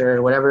 bonded, insured,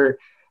 whatever,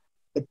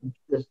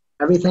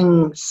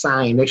 everything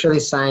signed, make sure they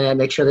sign it,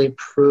 make sure they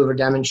prove or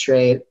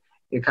demonstrate,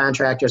 your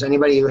contractors,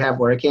 anybody you have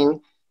working,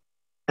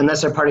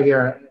 unless they're part of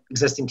your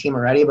existing team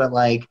already, but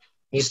like,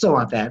 you still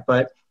want that,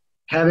 but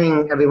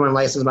having everyone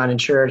licensed, bonded,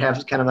 insured,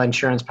 have kind of an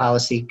insurance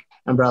policy,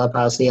 umbrella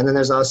policy. And then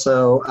there's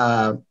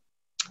also,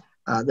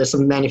 there's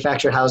some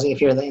manufactured housing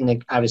if you're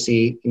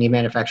obviously you need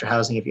manufactured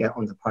housing if you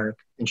own the park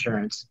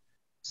insurance.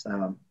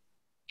 So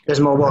there's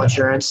mobile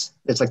insurance.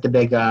 It's like the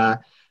big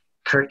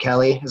Kurt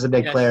Kelly is a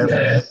big player.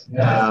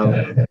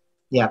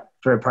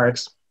 For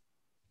parks.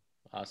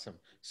 Awesome.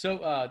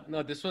 So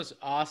this was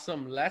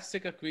awesome. Let's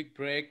take a quick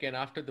break, and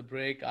after the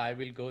break, I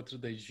will go through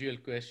the usual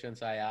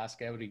questions I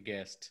ask every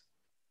guest.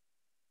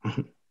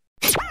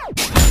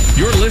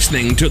 You're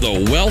listening to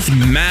the Wealth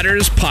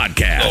Matters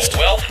Podcast. The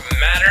Wealth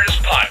Matters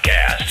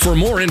Podcast. For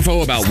more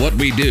info about what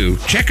we do,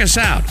 check us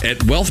out at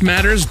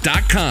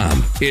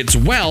wealthmatters.com. It's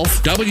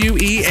wealth,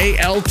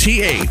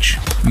 WEALTH,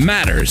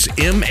 matters,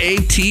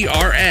 MATRS.com.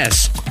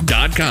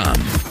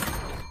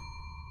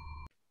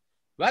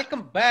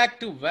 Welcome back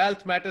to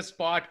Wealth Matters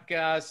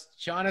Podcast.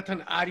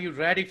 Jonathan, are you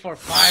ready for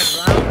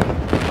 5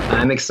 rounds?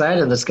 I'm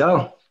excited. Let's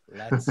go.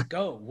 Let's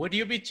go. Would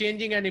you be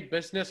changing any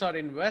business or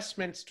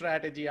investment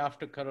strategy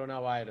after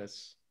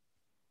coronavirus?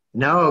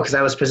 No, because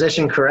I was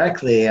positioned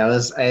correctly.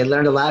 I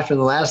learned a lot from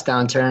the last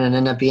downturn and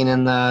ended up being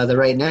in the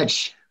right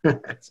niche.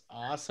 That's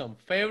awesome.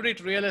 Favorite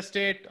real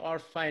estate or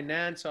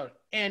finance or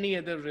any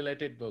other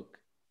related book?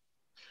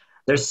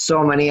 There's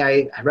so many.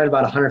 I read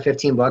about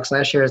 115 books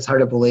last year. It's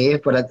hard to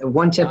believe. But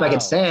one tip I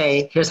could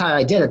say, here's how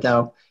I did it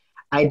though.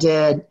 I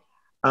did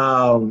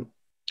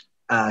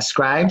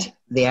Scribed,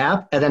 the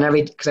app, and then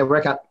because I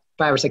work out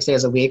 5 or 6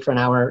 days a week for an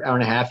hour, hour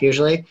and a half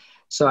usually.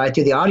 So I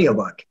do the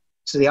audiobook.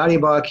 So the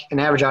audiobook, an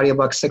average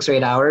audiobook, 6 or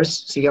 8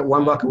 hours. So you get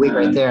one book a week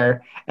right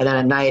there. And then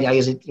at night, I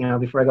use it,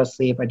 before I go to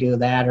sleep, I do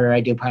that, or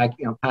I do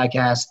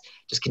podcast,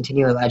 just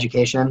continual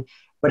education.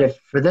 But if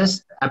for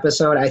this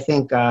episode, I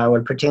think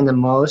would pertain the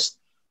most,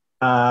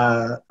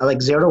 I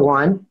like 0 to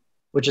 1,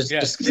 which is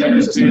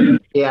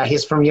yeah,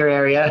 he's from your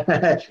area,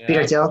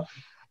 Peter Thiel.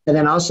 And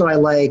then also I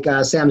like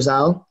Sam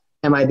Zell,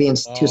 MIB and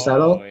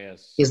Tuttle.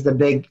 Yes. He's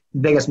the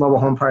biggest mobile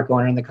home park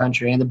owner in the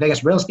country and the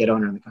biggest real estate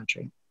owner in the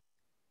country.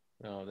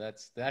 No,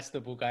 that's the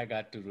book I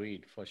got to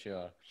read for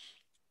sure.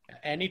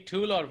 Any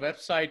tool or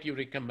website you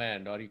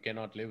recommend or you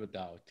cannot live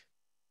without?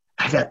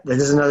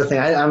 This is another thing.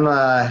 I'm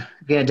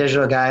being a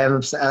digital guy.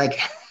 I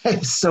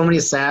have so many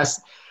SaaS.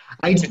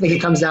 I just think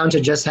it comes down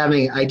to just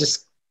having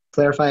just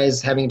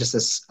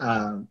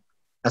a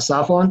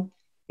cell phone,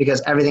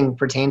 because everything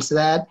pertains to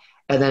that.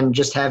 And then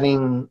just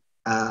having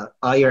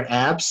all your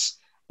apps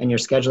and your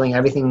scheduling,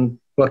 everything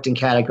booked and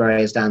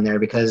categorized on there,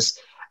 because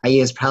I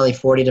use probably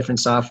 40 different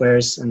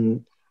softwares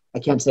and I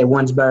can't say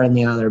one's better than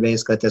the other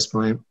basically at this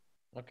point.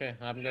 Okay,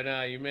 I'm going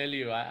to email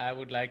you. I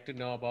would like to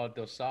know about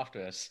those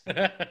softwares.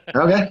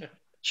 Okay,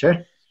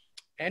 sure.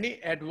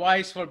 Any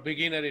advice for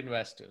beginner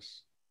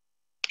investors?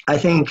 I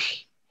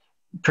think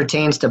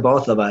pertains to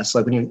both of us.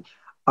 Like when you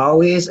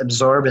always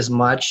absorb as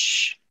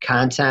much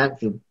content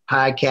through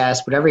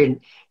podcasts, whatever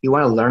you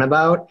want to learn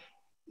about,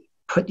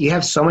 you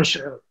have so much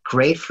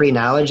great free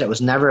knowledge that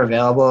was never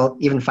available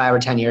even 5 or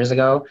 10 years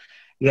ago.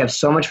 You have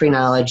so much free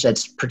knowledge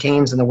that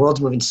pertains, and the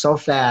world's moving so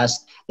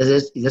fast that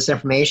this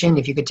information,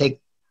 if you could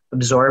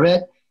absorb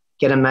it,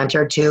 get a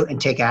mentor to, and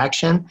take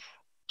action,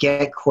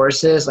 get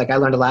courses. Like I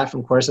learned a lot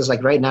from courses.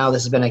 Like right now,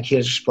 this has been a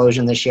huge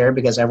explosion this year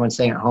because everyone's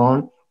staying at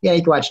home. Yeah,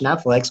 you can watch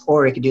Netflix,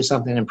 or you could do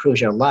something that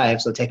improves your life.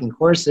 So taking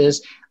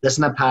courses,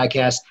 listen to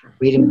podcasts,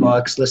 reading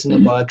books, listening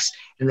to books,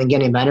 and then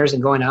getting mentors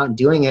and going out and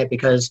doing it.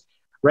 Because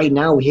right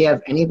now we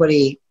have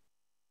anybody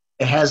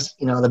that has,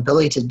 the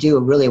ability to do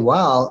really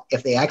well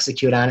if they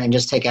execute on it and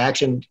just take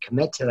action,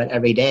 commit to it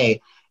every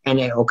day, and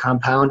it will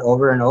compound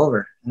over and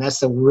over. And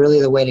that's really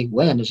the way to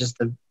win, is just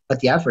to put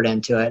the effort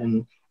into it.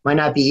 And it might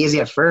not be easy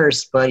at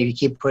first, but if you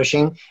keep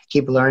pushing,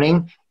 keep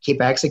learning,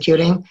 keep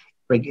executing,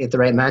 get the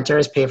right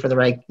mentors, pay for the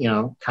right,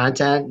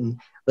 content, and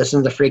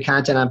listen to the free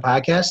content on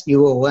podcasts, you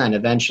will win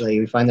eventually.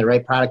 You find the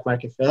right product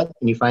market fit,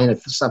 and you find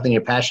it's something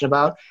you're passionate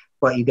about,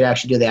 but you can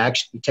actually do the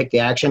action, you take the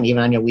action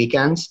even on your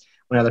weekends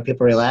when other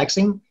people are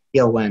relaxing,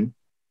 you'll win.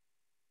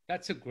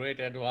 That's a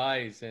great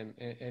advice,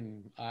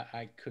 and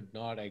I could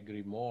not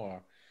agree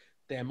more.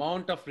 The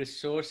amount of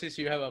resources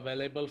you have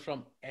available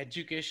from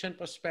education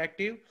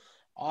perspective,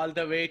 all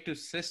the way to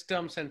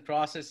systems and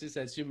processes,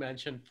 as you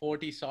mentioned,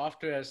 40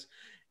 softwares,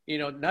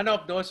 none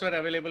of those were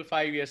available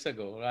 5 years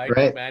ago, right?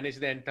 To manage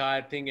the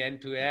entire thing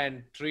end to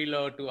end,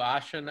 Trello to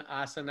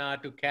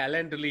Asana to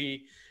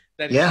Calendly,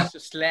 that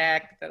is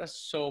Slack, there is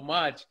so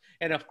much.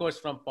 And of course,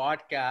 from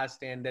podcast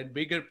and then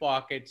bigger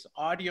pockets,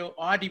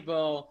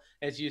 Audible,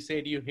 as you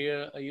said, you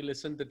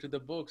listen to the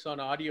books on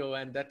audio,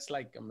 and that's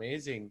like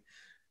amazing.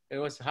 It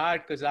was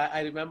hard because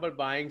I remember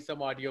buying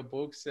some audio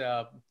books,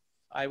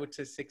 I would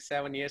say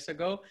 6-7 years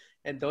ago,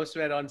 and those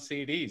were on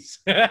CDs.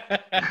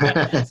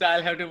 So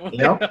I'll have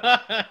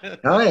to.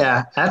 Oh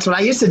yeah, that's what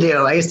I used to do.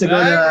 I used to go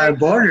to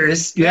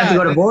Borders. You have to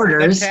go to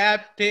Borders. The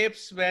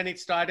tapes when it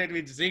started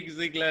with Zig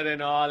Ziglar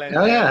and all,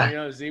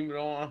 and Jim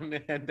Rohn,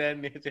 and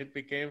then it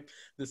became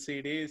the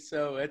CDs.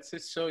 So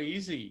it's so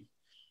easy.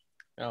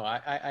 No,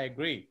 I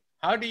agree.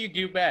 How do you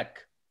give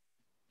back?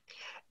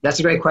 That's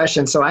a great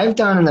question. So I've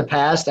done in the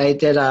past, I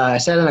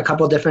sat on a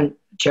couple different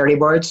charity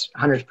boards,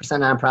 100%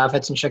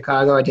 nonprofits in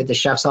Chicago. I did the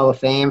Chef's Hall of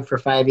Fame for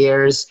 5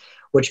 years,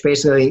 which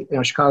basically,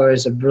 Chicago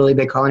is a really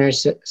big culinary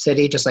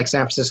city, just like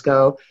San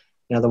Francisco,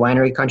 the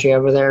winery country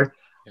over there.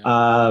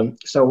 Yeah.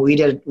 So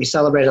we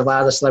celebrated a lot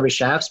of the celebrity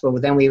chefs,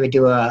 but then we would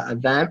do an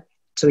event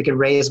so we could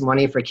raise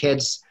money for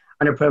kids,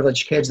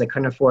 underprivileged kids that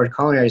couldn't afford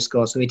culinary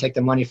school. So we take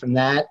the money from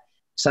that,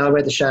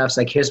 celebrate the chefs,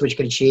 like here's what you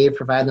could achieve,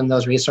 provide them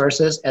those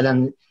resources, and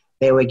then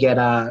they would get,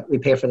 we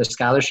pay for the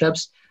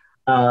scholarships.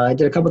 I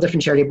did a couple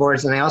different charity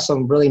boards, and I also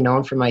am really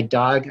known for my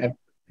dog. My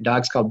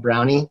dog's called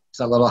Brownie.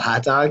 It's a little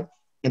hot dog.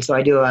 And so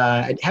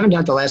I haven't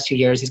done it the last 2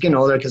 years. He's getting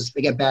older because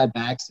they get bad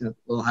backs,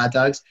 little hot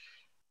dogs.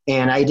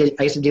 And I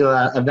used to do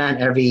an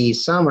event every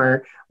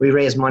summer. We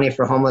raise money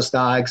for homeless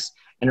dogs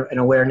and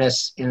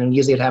awareness. And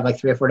usually it'd have like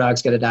 3 or 4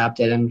 dogs get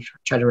adopted and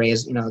try to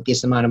raise, a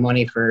decent amount of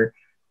money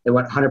they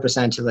went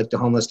 100% to like the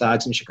homeless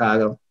dogs in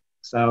Chicago.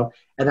 So,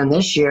 and then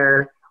this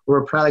year,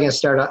 we're probably going to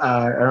start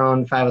our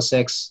own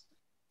 506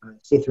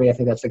 C3. I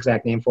think that's the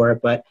exact name for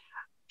it. But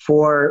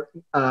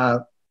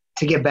to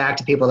give back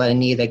to people that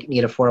need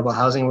affordable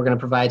housing, we're going to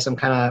provide some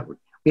kind of,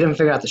 we haven't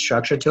figured out the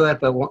structure to it,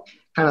 but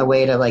kind of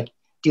way to like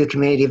do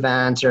community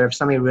events, or if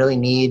somebody really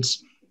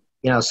needs,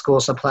 school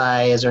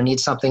supplies or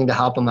needs something to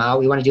help them out,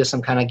 we want to do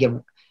some kind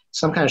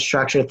of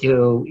structure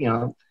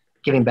to,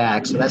 giving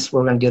back. So that's what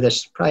we're going to do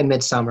this probably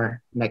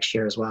midsummer next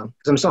year as well.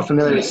 Because I'm so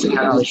familiar with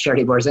all these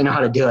charity boards, I know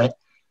how to do it.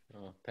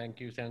 Thank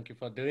you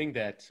for doing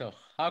that. So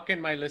how can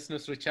my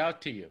listeners reach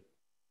out to you?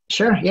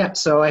 Sure. Yeah.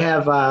 So I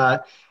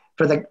have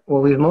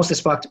we've mostly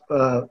spoke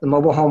the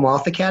Mobile Home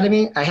Wealth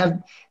Academy.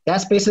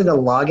 That's basically the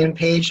login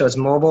page. So it's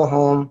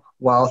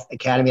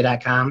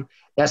mobilehomewealthacademy.com.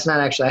 That's not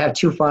actually. I have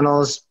 2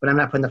 funnels, but I'm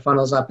not putting the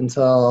funnels up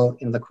until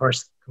the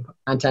course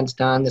content's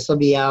done. This will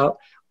be out,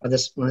 or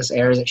when this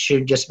airs, it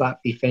should just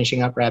about be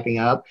wrapping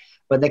up.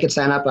 But they could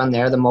sign up on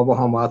there, the Mobile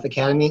Home Wealth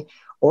Academy,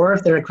 or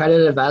if they're an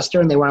accredited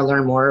investor and they want to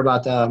learn more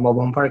about the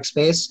mobile home park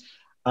space,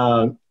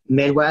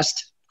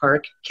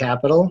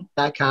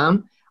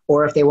 MidwestParkCapital.com.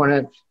 Or if they want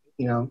to,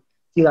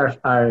 see our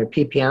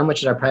PPM,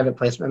 which is our private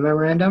placement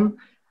memorandum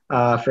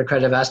for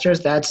accredited investors,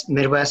 that's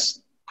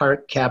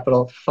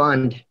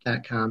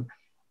MidwestParkCapitalFund.com,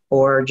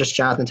 or just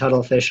Jonathan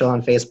Tuttle Official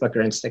on Facebook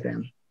or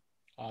Instagram.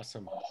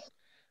 Awesome.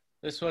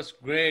 This was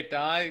great.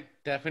 I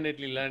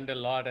definitely learned a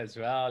lot as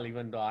well,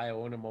 even though I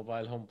own a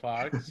mobile home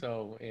park.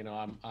 So,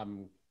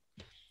 I'm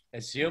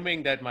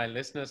assuming that my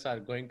listeners are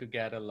going to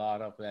get a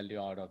lot of value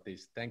out of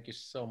this. Thank you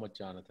so much,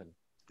 Jonathan.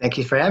 Thank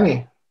you for having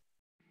me.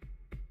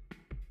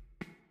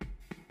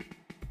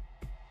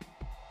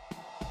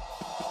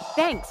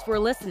 Thanks for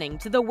listening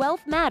to the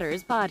Wealth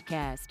Matters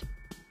podcast.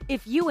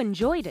 If you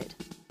enjoyed it,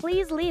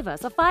 please leave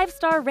us a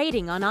 5-star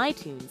rating on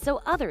iTunes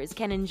so others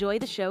can enjoy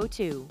the show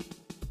too.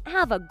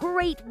 Have a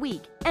great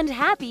week and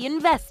happy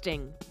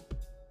investing!